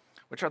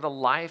 which are the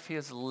life he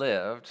has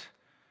lived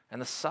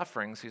and the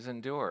sufferings he's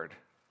endured.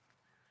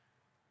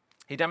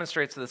 He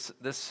demonstrates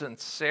this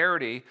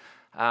sincerity,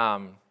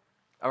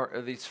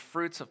 or these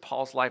fruits of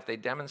Paul's life, they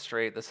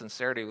demonstrate the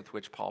sincerity with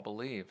which Paul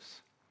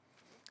believes.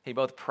 He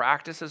both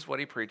practices what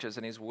he preaches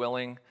and he's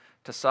willing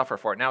to suffer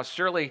for it. Now,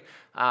 surely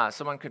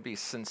someone could be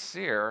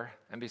sincere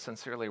and be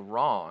sincerely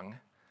wrong,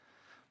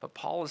 but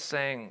Paul is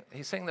saying,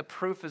 he's saying the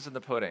proof is in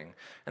the pudding.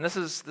 And this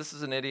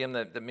is an idiom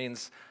that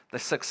means the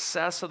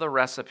success of the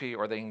recipe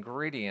or the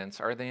ingredients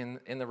are in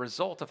the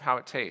result of how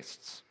it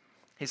tastes.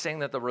 He's saying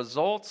that the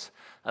results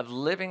of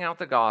living out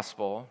the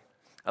gospel,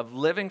 of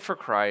living for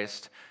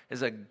Christ,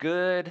 is a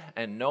good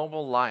and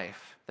noble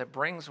life that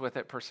brings with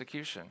it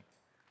persecution.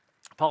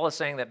 Paul is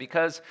saying that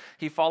because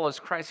he follows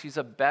Christ, he's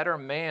a better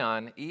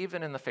man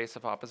even in the face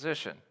of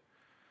opposition.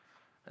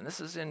 And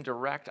this is in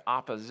direct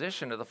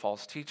opposition to the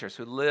false teachers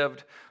who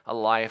lived a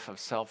life of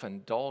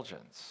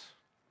self-indulgence.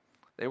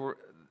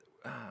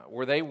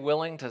 Were they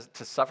willing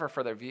to suffer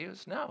for their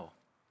views? No.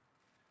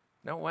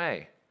 No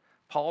way.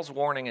 Paul's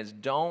warning is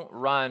don't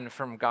run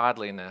from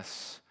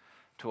godliness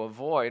to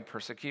avoid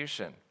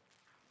persecution.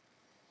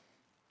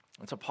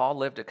 And so Paul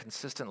lived a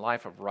consistent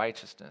life of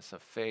righteousness,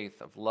 of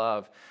faith, of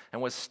love,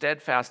 and was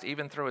steadfast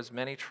even through his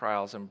many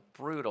trials and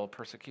brutal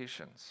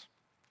persecutions.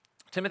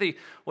 Timothy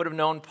would have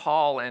known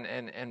Paul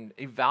and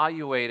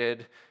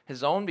evaluated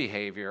his own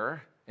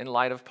behavior in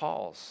light of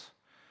Paul's.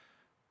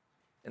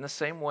 In the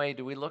same way,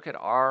 do we look at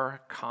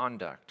our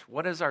conduct?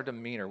 What is our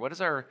demeanor? What is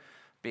our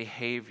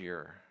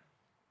behavior,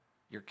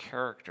 your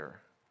character?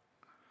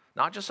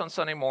 Not just on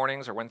Sunday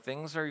mornings or when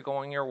things are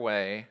going your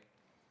way,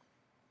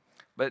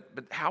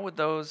 But how would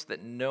those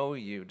that know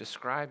you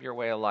describe your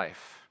way of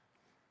life?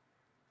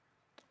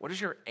 What is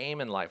your aim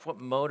in life? What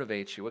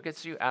motivates you? What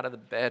gets you out of the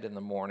bed in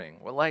the morning?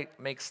 What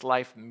makes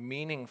life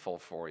meaningful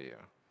for you?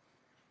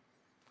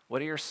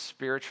 What are your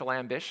spiritual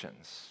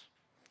ambitions?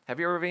 Have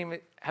you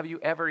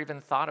ever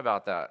even thought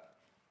about that?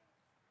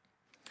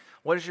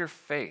 What is your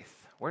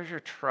faith? Where's your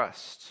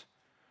trust?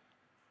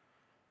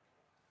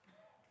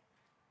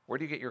 Where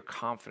do you get your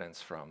confidence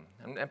from?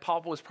 And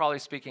Paul was probably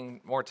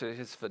speaking more to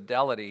his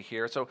fidelity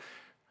here. So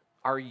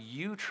are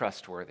you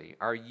trustworthy?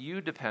 Are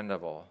you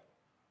dependable?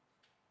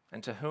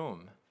 And to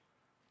whom?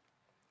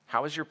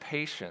 How is your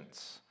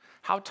patience?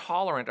 How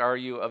tolerant are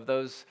you of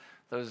those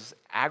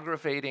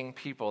aggravating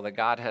people that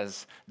God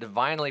has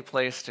divinely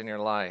placed in your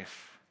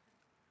life?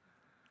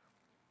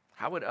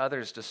 How would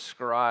others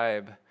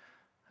describe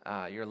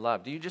your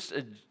love? Do you just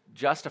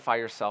justify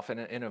yourself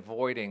in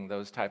avoiding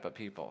those type of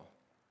people?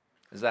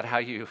 Is that how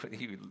you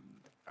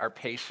are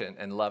patient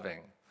and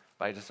loving,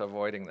 by just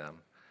avoiding them?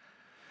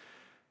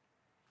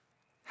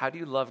 How do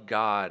you love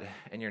God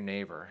and your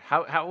neighbor?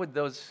 How would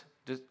those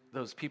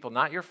people,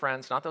 not your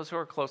friends, not those who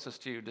are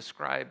closest to you,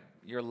 describe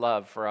your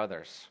love for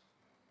others?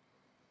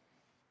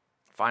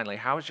 Finally,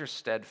 how is your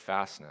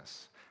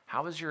steadfastness?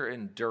 How is your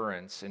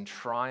endurance in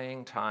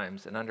trying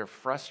times and under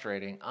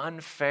frustrating,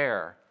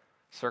 unfair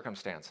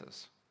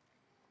circumstances?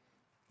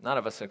 None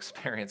of us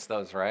experience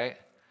those, right?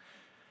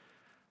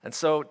 And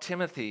so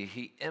Timothy,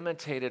 he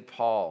imitated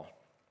Paul.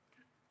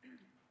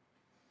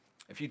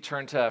 If you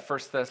turn to 1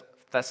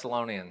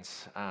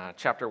 Thessalonians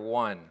chapter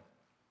 1,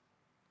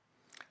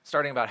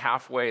 starting about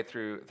halfway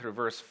through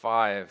verse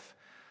 5,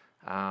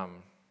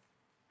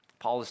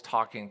 Paul is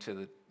talking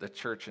to the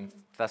church in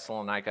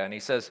Thessalonica, and he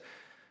says,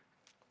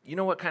 "You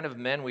know what kind of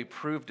men we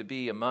proved to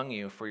be among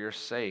you for your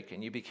sake,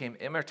 and you became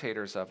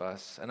imitators of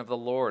us and of the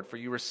Lord, for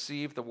you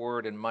received the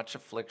word in much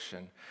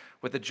affliction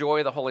with the joy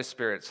of the Holy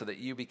Spirit, so that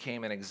you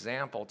became an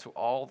example to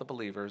all the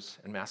believers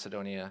in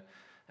Macedonia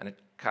and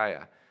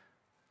Achaia."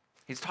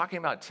 He's talking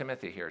about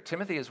Timothy here.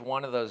 Timothy is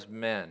one of those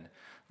men,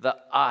 the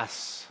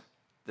us,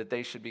 that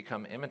they should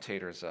become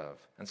imitators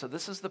of. And so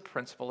this is the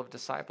principle of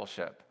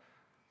discipleship.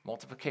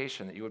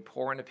 Multiplication, that you would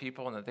pour into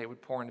people and that they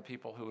would pour into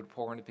people who would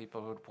pour into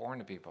people who would pour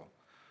into people.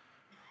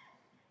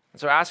 And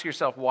so ask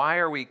yourself, why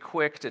are we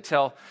quick to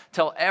tell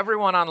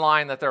everyone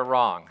online that they're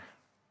wrong,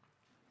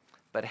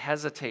 but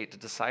hesitate to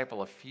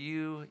disciple a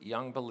few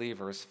young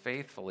believers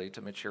faithfully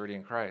to maturity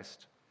in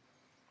Christ?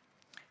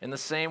 In the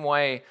same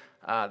way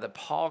that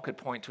Paul could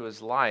point to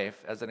his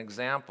life as an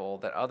example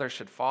that others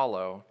should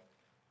follow,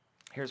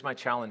 here's my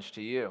challenge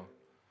to you.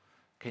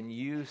 Can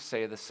you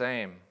say the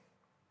same?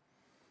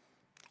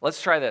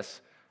 Let's try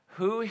this.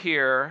 Who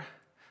here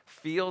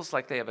feels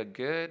like they have a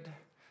good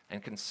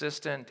and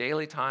consistent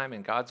daily time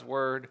in God's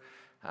Word,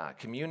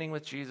 communing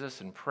with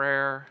Jesus in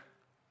prayer?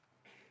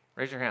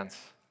 Raise your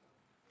hands.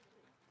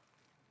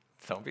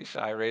 Don't be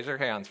shy. Raise your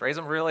hands. Raise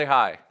them really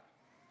high.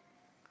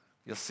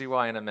 You'll see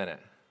why in a minute.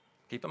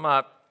 Keep them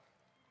up.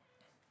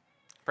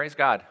 Praise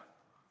God.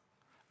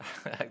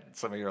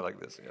 Some of you are like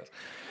this, yes.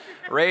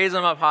 Raise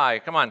them up high.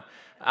 Come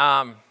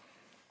on.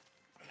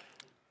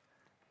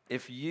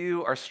 If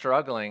you are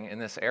struggling in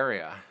this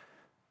area,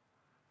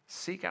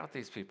 seek out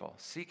these people.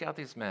 Seek out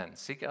these men.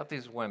 Seek out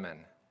these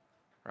women,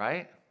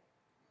 right?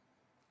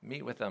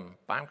 Meet with them.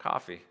 Buy them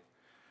coffee.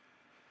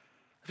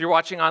 If you're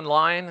watching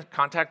online,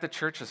 contact the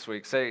church this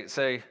week.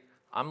 Say,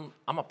 I'm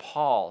a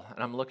Paul,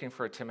 and I'm looking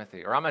for a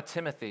Timothy. Or I'm a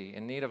Timothy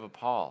in need of a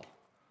Paul.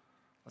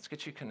 Let's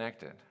get you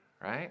connected,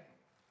 right?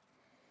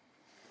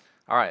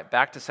 All right,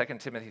 back to 2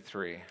 Timothy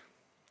 3,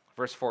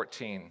 verse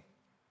 14.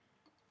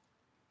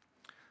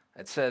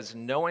 It says,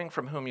 knowing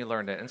from whom you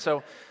learned it. And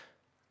so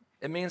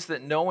it means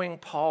that knowing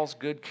Paul's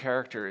good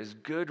character is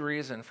good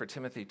reason for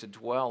Timothy to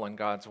dwell in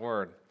God's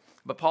word.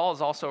 But Paul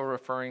is also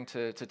referring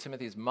to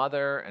Timothy's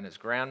mother and his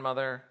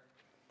grandmother.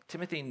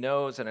 Timothy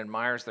knows and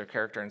admires their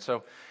character, and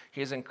so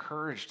he is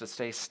encouraged to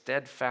stay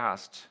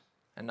steadfast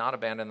and not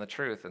abandon the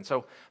truth. And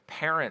so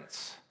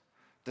parents,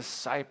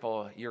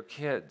 disciple your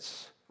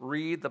kids.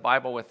 Read the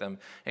Bible with them.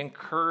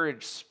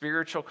 Encourage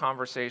spiritual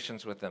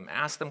conversations with them.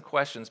 Ask them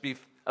questions. Be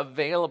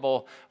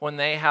available when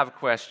they have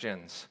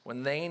questions,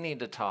 when they need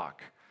to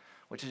talk,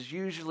 which is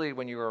usually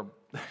when you are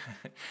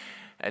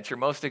at your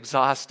most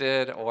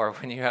exhausted or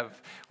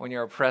when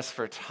you're pressed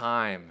for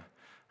time.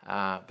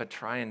 But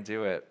try and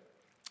do it.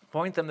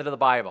 Point them to the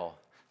Bible.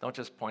 Don't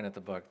just point at the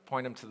book.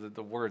 Point them to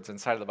the words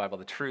inside of the Bible,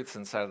 the truths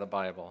inside of the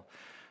Bible.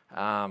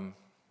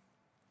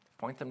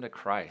 Point them to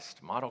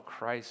Christ. Model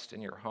Christ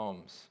in your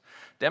homes.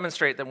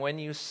 Demonstrate that when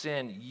you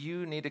sin,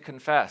 you need to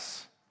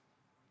confess.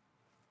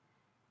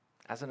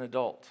 As an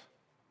adult,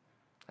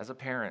 as a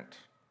parent,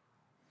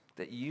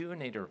 that you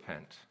need to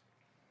repent,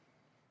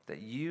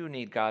 that you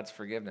need God's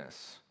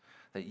forgiveness,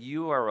 that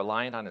you are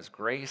reliant on His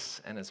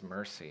grace and His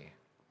mercy.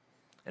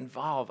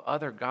 Involve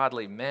other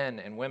godly men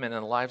and women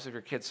in the lives of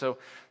your kids so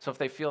if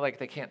they feel like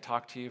they can't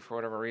talk to you for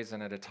whatever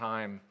reason at a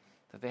time,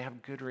 that they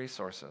have good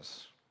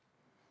resources.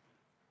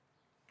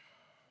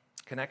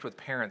 Connect with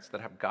parents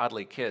that have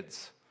godly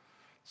kids.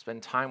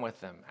 Spend time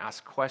with them.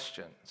 Ask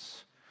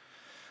questions.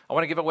 I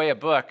want to give away a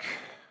book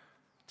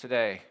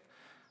today.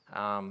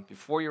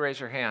 Before you raise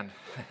your hand,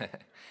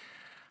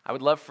 I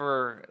would love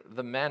for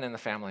the men in the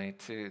family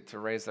to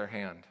raise their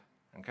hand,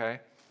 okay?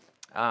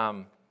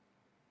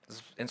 This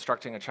is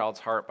Instructing a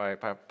Child's Heart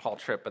by Paul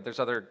Tripp, but there's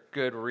other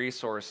good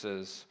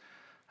resources.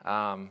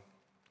 Who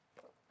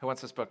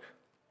wants this book?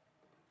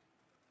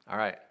 All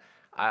right.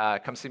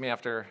 Come see me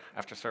after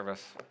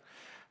service.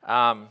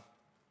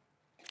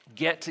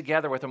 Get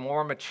together with a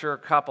more mature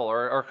couple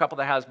or a couple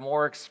that has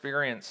more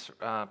experience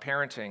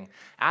parenting.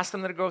 Ask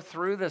them to go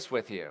through this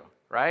with you,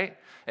 right?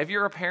 If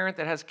you're a parent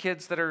that has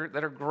kids that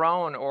are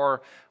grown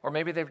or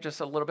maybe they're just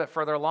a little bit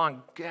further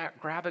along,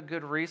 grab a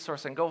good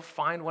resource and go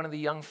find one of the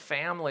young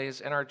families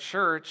in our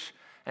church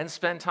and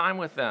spend time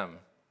with them.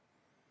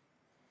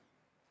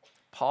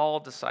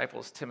 Paul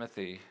disciples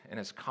Timothy in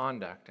his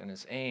conduct and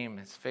his aim,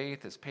 his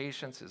faith, his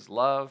patience, his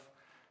love,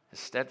 his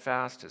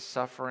steadfast, his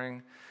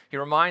suffering. He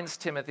reminds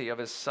Timothy of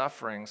his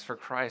sufferings for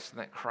Christ and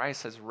that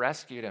Christ has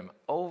rescued him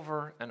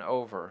over and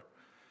over.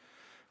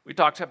 We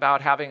talked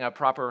about having a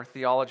proper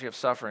theology of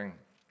suffering.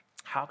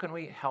 How can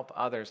we help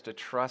others to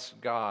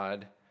trust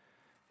God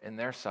in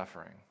their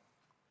suffering?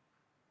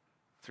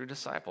 Through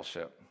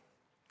discipleship.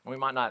 We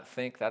might not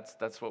think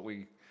that's what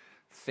we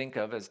think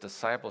of as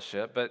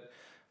discipleship,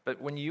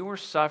 but when you were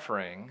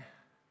suffering,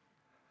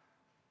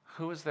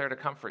 who was there to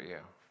comfort you?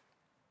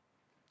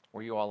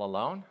 Were you all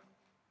alone?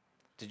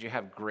 Did you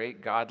have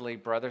great godly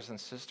brothers and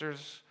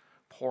sisters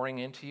pouring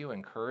into you,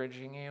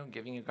 encouraging you,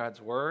 giving you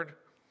God's word?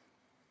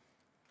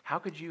 How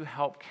could you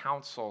help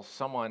counsel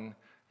someone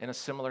in a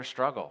similar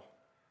struggle?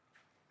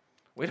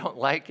 We don't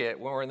like it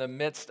when we're in the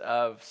midst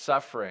of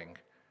suffering.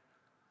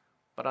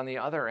 But on the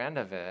other end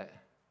of it,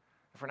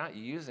 if we're not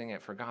using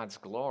it for God's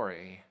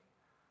glory,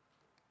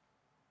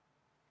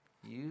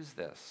 use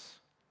this.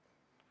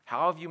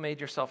 How have you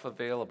made yourself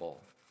available?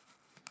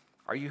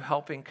 Are you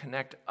helping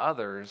connect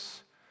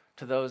others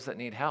to those that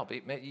need help?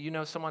 You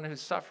know someone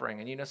who's suffering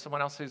and you know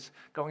someone else who's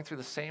going through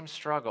the same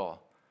struggle.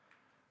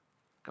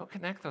 Go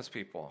connect those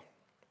people.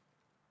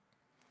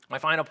 My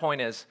final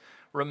point is,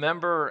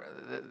 remember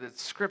that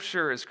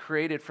Scripture is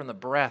created from the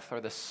breath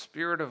or the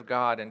Spirit of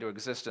God into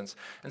existence.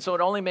 And so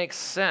it only makes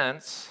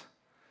sense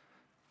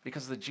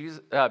because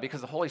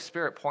the Holy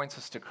Spirit points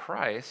us to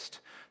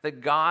Christ,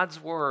 that God's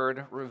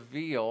Word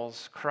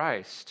reveals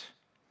Christ.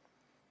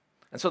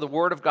 And so the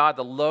Word of God,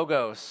 the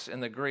Logos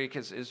in the Greek,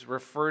 is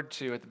referred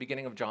to at the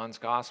beginning of John's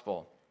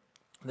Gospel.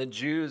 The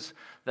Jews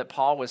that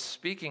Paul was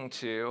speaking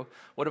to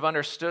would have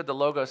understood the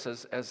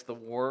Logos as the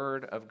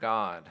Word of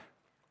God.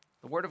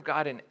 The Word of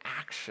God in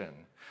action.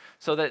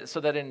 So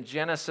that in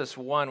Genesis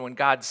 1, when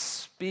God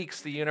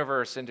speaks the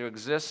universe into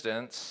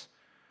existence,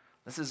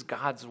 this is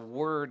God's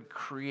Word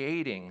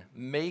creating,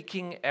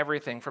 making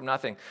everything from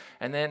nothing,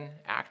 and then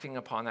acting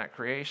upon that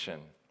creation.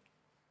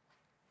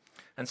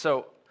 And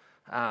so,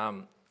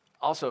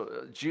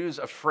 also, Jews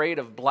afraid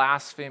of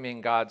blaspheming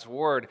God's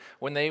word,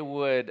 when they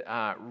would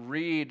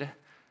read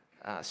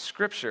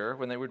Scripture,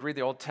 when they would read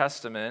the Old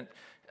Testament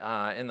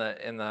in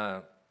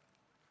the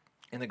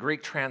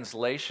Greek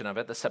translation of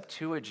it, the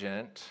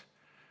Septuagint,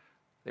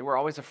 they were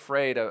always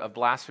afraid of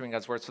blaspheming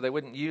God's word, so they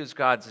wouldn't use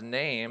God's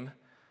name,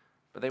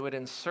 but they would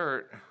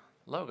insert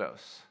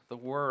Logos, the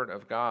Word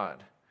of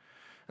God.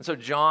 And so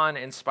John,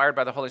 inspired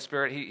by the Holy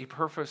Spirit, he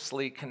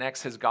purposely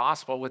connects his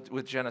gospel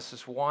with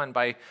Genesis 1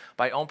 by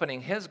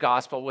opening his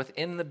gospel with,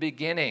 "In the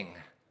beginning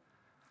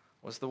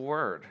was the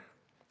Word."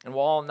 And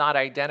while not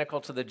identical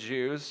to the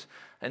Jews,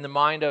 in the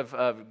mind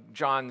of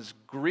John's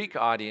Greek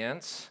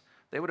audience,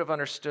 they would have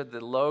understood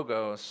the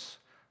Logos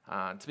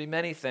to be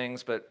many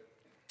things, but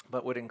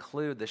would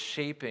include the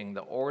shaping,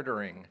 the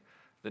ordering,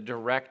 the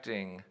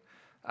directing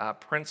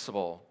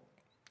principle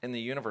in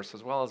the universe,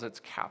 as well as its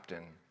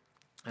captain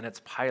and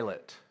its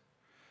pilot.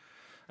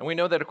 And we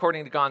know that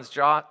according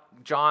to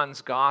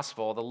John's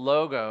gospel, the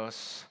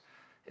Logos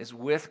is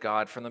with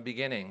God from the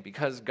beginning.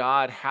 Because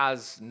God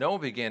has no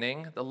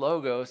beginning, the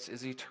Logos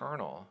is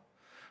eternal.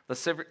 The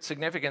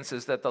significance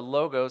is that the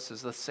Logos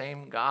is the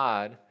same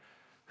God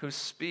who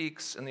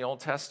speaks in the Old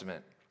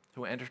Testament,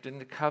 who entered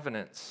into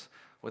covenants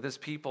with his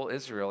people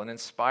Israel and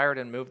inspired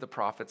and moved the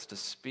prophets to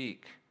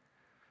speak.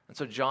 And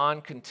so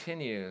John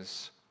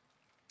continues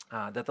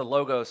that the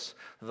Logos,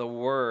 the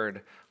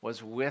Word,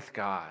 was with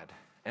God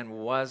and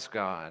was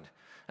God.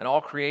 And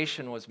all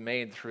creation was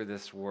made through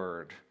this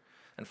Word.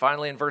 And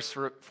finally, in verse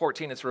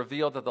 14, it's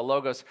revealed that the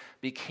Logos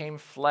became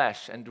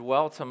flesh and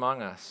dwelt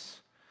among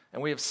us.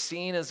 And we have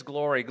seen his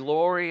glory,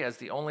 glory as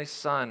the only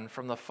Son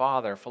from the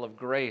Father, full of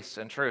grace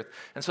and truth.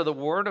 And so the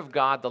Word of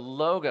God, the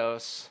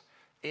Logos,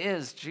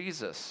 is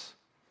Jesus.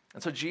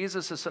 And so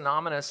Jesus is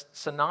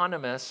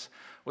synonymous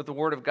with the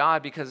Word of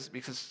God because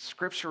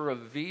Scripture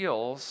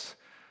reveals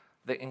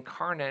the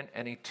incarnate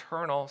and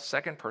eternal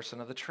second person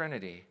of the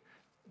Trinity,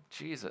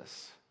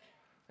 Jesus.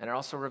 And it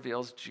also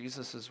reveals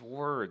Jesus'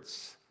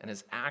 words and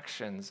his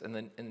actions in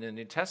the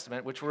New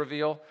Testament, which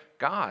reveal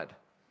God.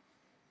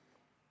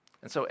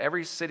 And so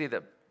every city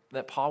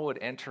that Paul would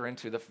enter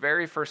into, the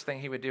very first thing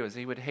he would do is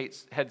he would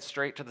head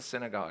straight to the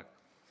synagogue.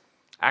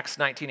 Acts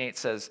 19:8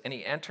 says, "And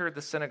he entered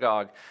the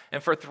synagogue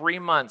and for 3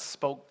 months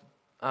spoke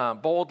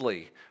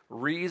boldly,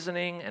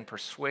 reasoning and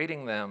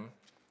persuading them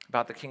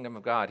about the kingdom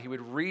of God." He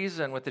would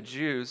reason with the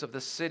Jews of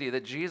the city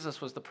that Jesus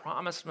was the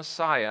promised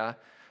Messiah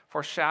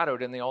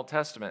foreshadowed in the Old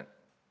Testament.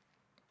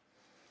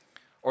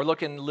 Or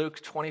look in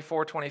Luke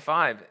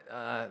 24:25.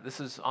 This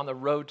is on the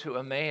road to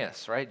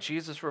Emmaus, right?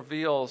 Jesus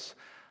reveals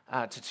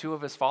to two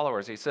of his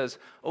followers. He says,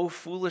 "O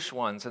foolish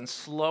ones and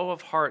slow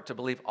of heart to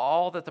believe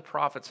all that the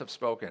prophets have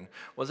spoken.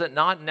 Was it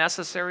not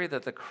necessary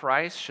that the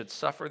Christ should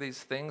suffer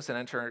these things and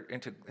enter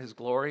into his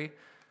glory?"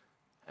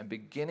 And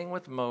beginning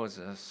with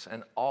Moses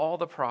and all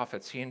the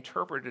prophets, he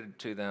interpreted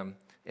to them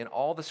in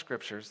all the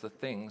scriptures the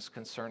things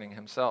concerning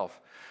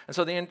himself. And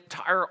so the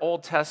entire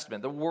Old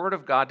Testament, the Word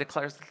of God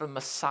declares that the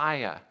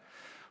Messiah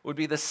would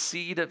be the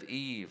seed of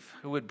Eve,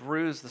 who would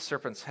bruise the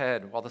serpent's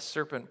head while the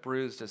serpent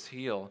bruised his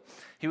heel.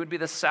 He would be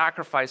the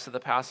sacrifice of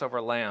the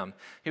Passover lamb.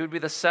 He would be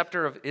the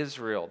scepter of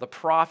Israel, the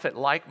prophet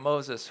like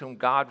Moses, whom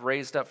God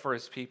raised up for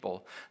his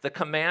people, the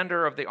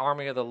commander of the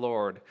army of the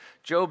Lord,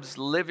 Job's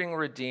living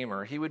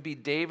redeemer. He would be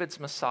David's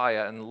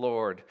Messiah and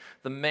Lord,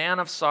 the man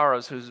of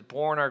sorrows who's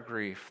borne our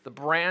grief, the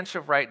branch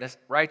of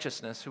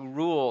righteousness who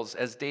rules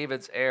as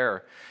David's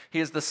heir. He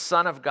is the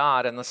Son of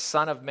God and the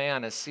Son of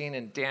Man, as seen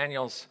in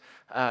Daniel's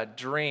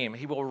dream.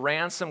 He will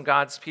ransom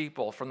God's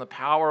people from the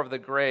power of the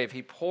grave.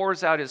 He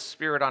pours out his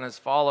Spirit on his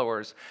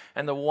followers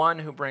and the one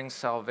who brings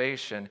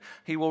salvation.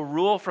 He will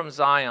rule from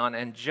Zion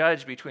and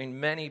judge between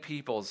many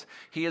peoples.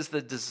 He is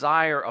the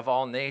desire of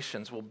all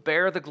nations, will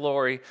bear the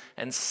glory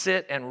and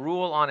sit and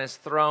rule on his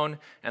throne,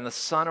 and the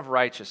Son of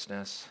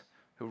righteousness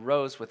who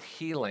rose with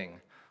healing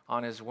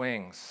on his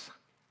wings.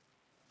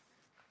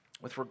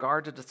 With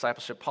regard to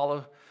discipleship,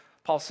 Paul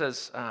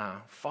says,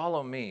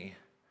 follow me.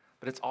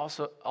 But it's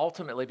also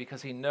ultimately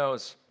because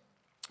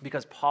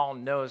Paul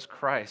knows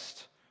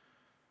Christ,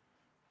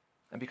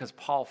 and because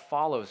Paul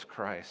follows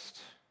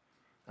Christ,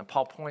 and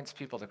Paul points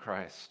people to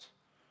Christ.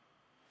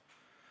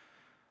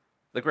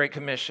 The Great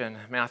Commission,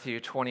 Matthew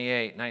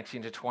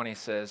 28:19-20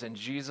 says, "And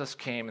Jesus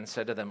came and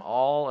said to them,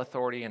 'All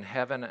authority in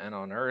heaven and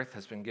on earth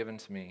has been given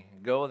to me.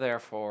 Go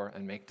therefore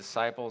and make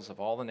disciples of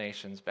all the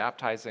nations,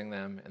 baptizing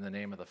them in the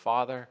name of the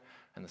Father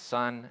and the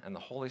Son and the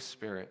Holy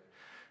Spirit,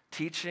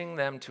 teaching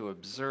them to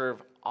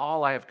observe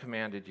all I have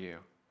commanded you.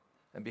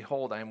 And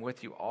behold, I am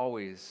with you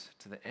always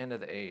to the end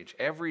of the age.'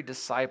 Every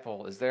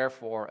disciple is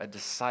therefore a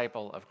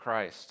disciple of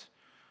Christ."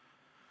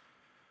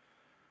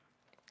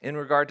 In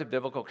regard to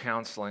biblical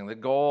counseling, the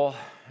goal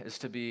is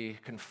to be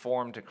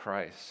conformed to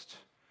Christ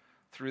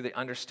through the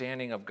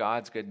understanding of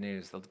God's good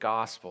news, the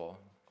gospel,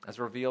 as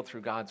revealed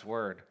through God's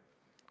word.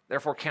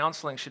 Therefore,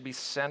 counseling should be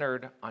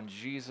centered on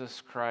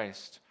Jesus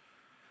Christ.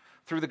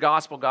 Through the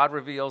gospel, God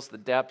reveals the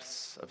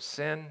depths of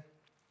sin,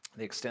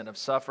 the extent of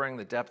suffering,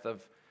 the depth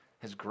of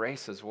his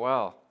grace as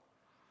well.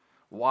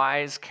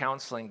 Wise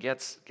counseling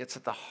gets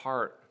at the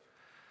heart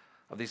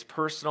of these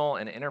personal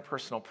and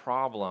interpersonal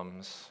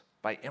problems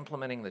by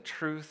implementing the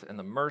truth and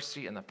the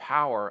mercy and the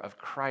power of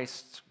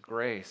Christ's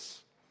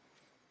grace.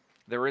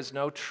 There is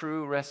no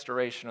true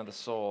restoration of the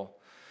soul,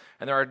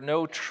 and there are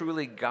no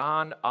truly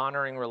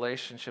God-honoring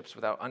relationships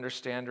without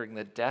understanding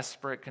the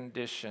desperate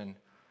condition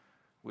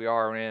we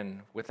are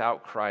in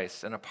without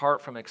Christ, and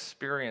apart from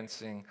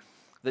experiencing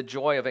the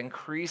joy of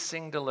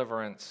increasing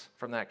deliverance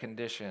from that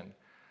condition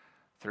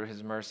through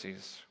his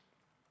mercies.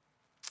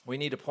 We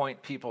need to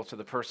point people to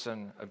the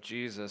person of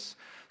Jesus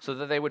so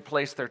that they would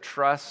place their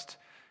trust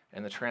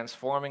in the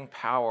transforming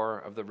power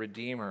of the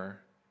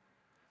Redeemer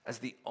as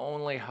the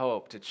only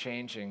hope to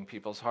changing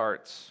people's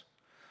hearts.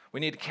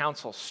 We need to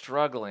counsel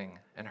struggling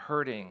and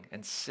hurting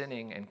and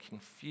sinning and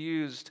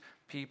confused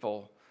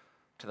people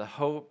to the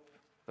hope,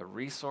 the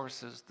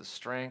resources, the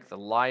strength, the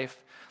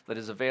life that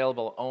is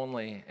available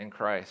only in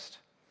Christ.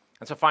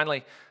 And so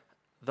finally,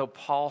 though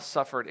Paul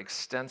suffered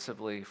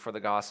extensively for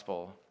the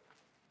gospel,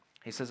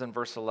 he says in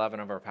verse 11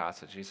 of our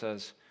passage, he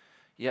says,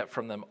 "Yet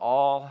from them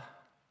all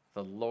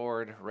the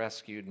Lord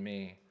rescued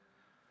me."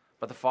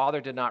 But the Father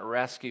did not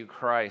rescue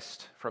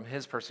Christ from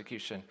his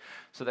persecution,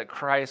 so that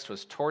Christ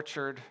was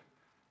tortured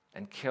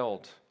and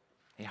killed.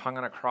 He hung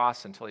on a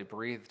cross until he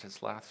breathed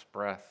his last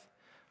breath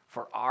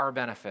for our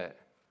benefit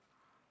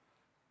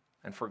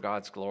and for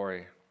God's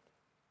glory.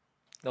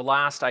 The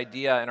last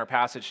idea in our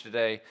passage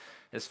today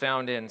is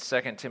found in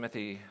 2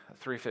 Timothy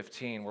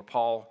 3:15, where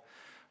Paul,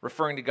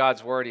 referring to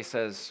God's word, he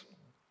says,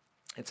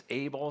 "It's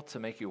able to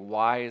make you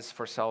wise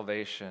for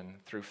salvation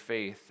through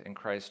faith in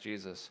Christ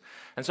Jesus."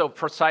 And so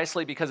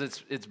precisely because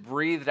it's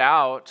breathed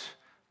out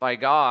by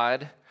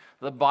God,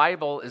 the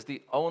Bible is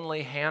the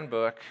only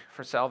handbook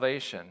for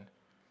salvation.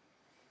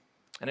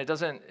 And it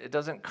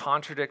doesn't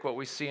contradict what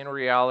we see in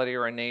reality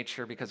or in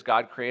nature because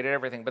God created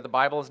everything, but the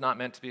Bible is not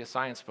meant to be a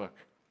science book.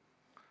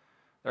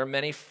 There are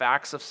many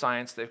facts of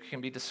science that can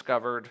be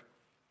discovered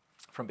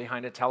from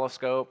behind a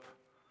telescope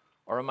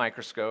or a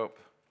microscope,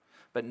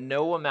 but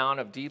no amount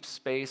of deep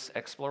space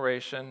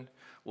exploration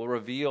will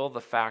reveal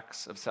the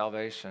facts of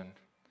salvation.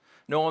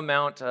 No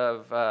amount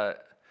of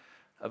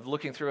of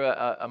looking through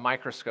a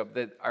microscope,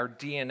 that our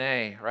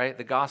DNA, right?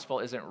 The gospel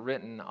isn't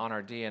written on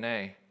our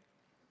DNA.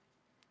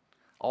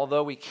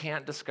 Although we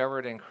can't discover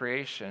it in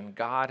creation,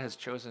 God has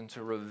chosen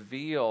to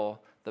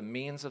reveal the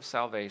means of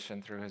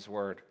salvation through his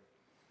word.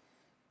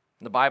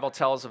 The Bible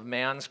tells of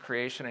man's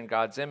creation in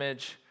God's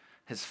image,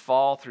 his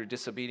fall through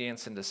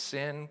disobedience into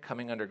sin,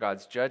 coming under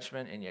God's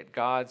judgment, and yet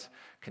God's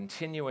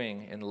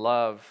continuing in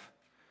love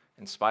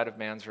in spite of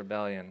man's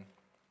rebellion.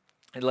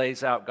 It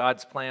lays out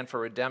God's plan for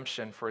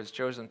redemption for his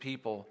chosen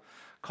people,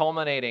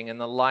 culminating in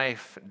the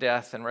life,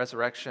 death, and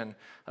resurrection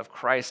of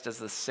Christ as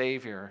the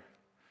Savior,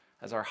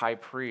 as our high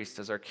priest,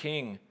 as our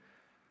king,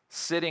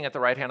 sitting at the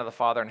right hand of the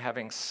Father, and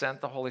having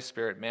sent the Holy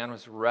Spirit, man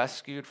was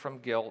rescued from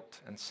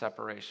guilt and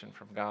separation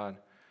from God,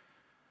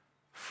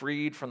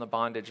 freed from the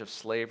bondage of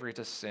slavery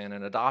to sin,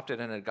 and adopted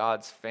into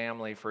God's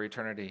family for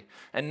eternity.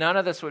 And none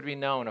of this would be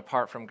known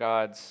apart from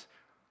God's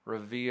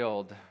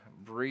revealed,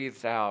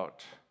 breathed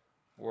out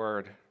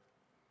word.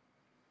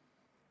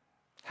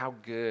 How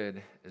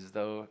good is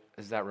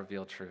that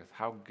revealed truth?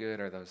 How good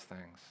are those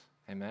things?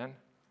 Amen?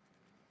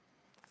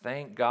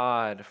 Thank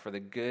God for the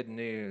good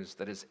news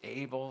that is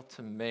able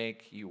to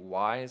make you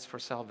wise for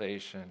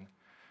salvation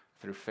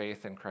through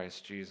faith in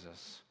Christ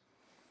Jesus.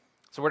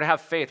 So we're to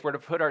have faith. We're to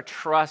put our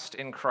trust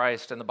in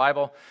Christ. And the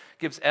Bible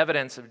gives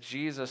evidence of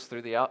Jesus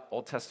through the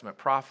Old Testament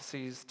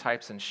prophecies,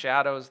 types and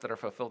shadows that are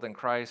fulfilled in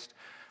Christ.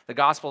 The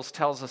Gospels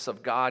tells us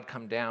of God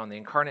come down, the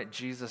incarnate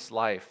Jesus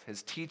life,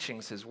 his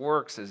teachings, his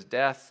works, his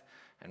death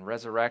and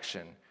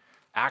resurrection.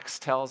 Acts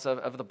tells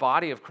of the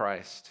body of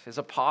Christ, his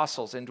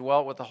apostles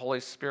indwelt with the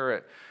Holy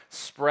Spirit,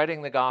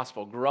 spreading the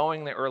gospel,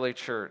 growing the early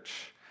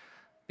church.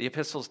 The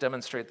epistles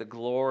demonstrate the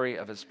glory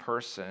of his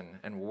person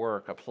and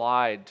work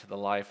applied to the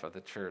life of the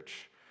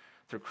church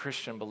through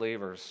Christian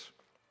believers.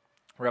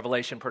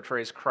 Revelation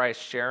portrays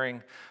Christ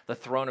sharing the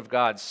throne of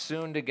God,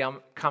 soon to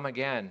come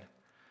again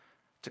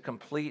to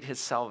complete his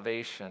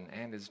salvation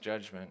and his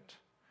judgment.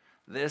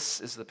 This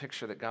is the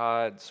picture that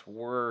God's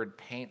word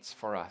paints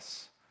for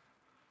us.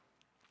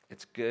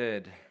 It's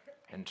good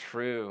and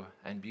true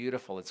and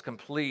beautiful. It's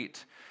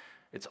complete.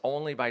 It's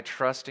only by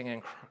trusting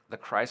in the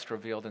Christ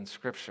revealed in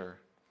Scripture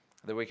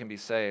that we can be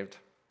saved.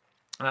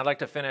 And I'd like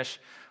to finish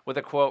with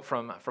a quote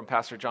from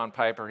Pastor John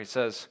Piper. He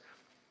says,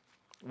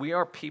 "We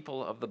are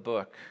people of the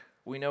book.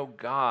 We know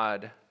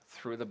God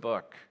through the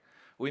book.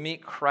 We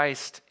meet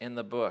Christ in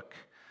the book.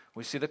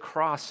 We see the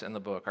cross in the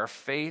book. Our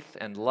faith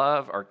and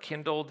love are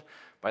kindled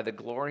by the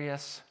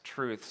glorious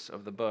truths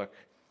of the book.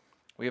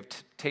 We have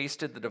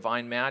tasted the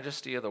divine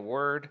majesty of the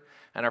Word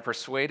and are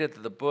persuaded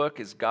that the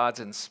book is God's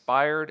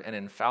inspired and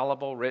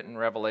infallible written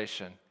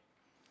revelation.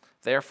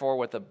 Therefore,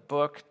 what the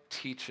book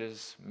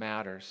teaches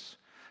matters.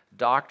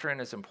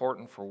 Doctrine is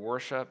important for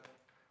worship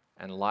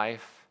and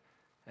life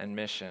and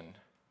mission."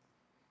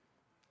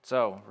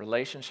 So,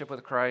 relationship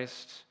with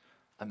Christ,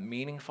 a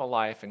meaningful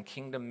life, and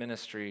kingdom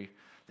ministry,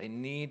 they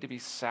need to be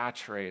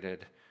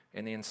saturated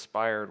in the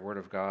inspired Word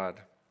of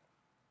God.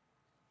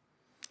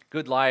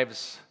 Good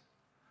lives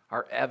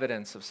are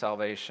evidence of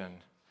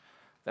salvation.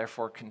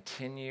 Therefore,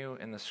 continue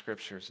in the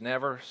Scriptures.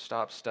 Never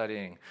stop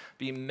studying.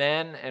 Be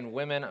men and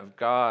women of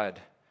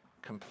God,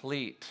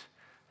 complete,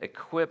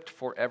 equipped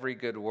for every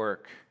good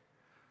work.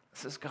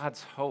 This is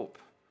God's hope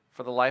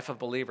for the life of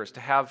believers,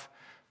 to have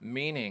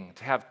meaning,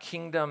 to have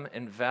kingdom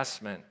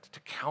investment, to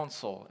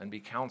counsel and be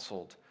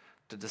counseled,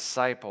 to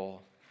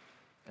disciple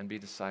and be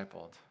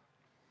discipled.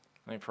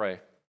 Let me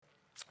pray.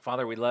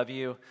 Father, we love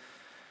you.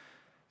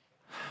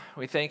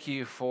 We thank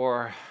you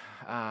for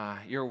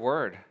your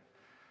word.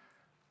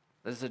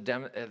 This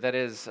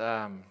is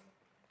a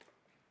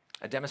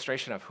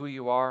demonstration of who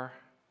you are,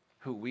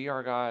 who we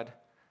are, God,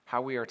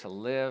 how we are to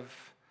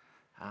live,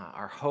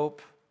 our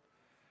hope.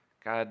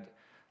 God,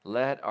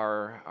 let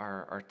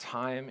our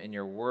time in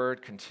your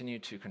word continue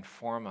to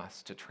conform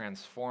us, to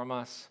transform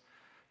us,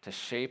 to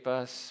shape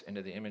us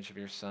into the image of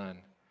your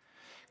Son.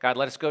 God,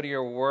 let us go to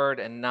your word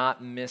and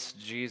not miss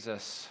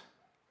Jesus.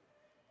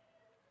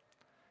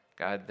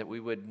 God, that we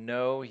would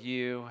know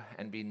you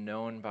and be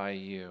known by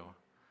you,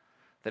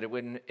 that it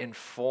would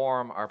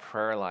inform our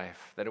prayer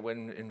life, that it would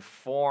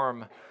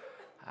inform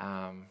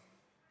our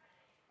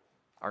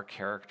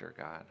character,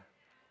 God,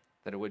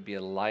 that it would be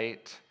a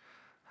light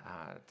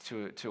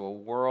to a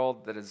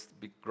world that is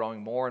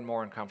growing more and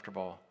more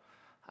uncomfortable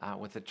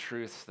with the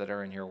truths that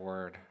are in your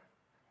word,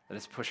 that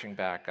is pushing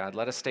back. God,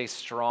 let us stay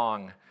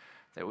strong,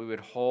 that we would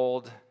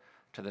hold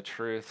to the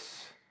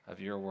truths of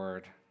your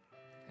word.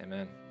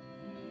 Amen.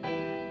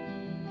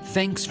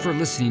 Thanks for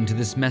listening to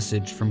this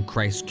message from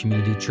Christ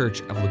Community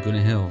Church of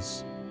Laguna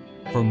Hills.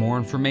 For more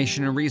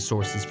information and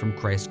resources from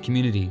Christ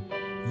Community,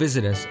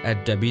 visit us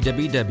at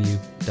www.ccclh.org.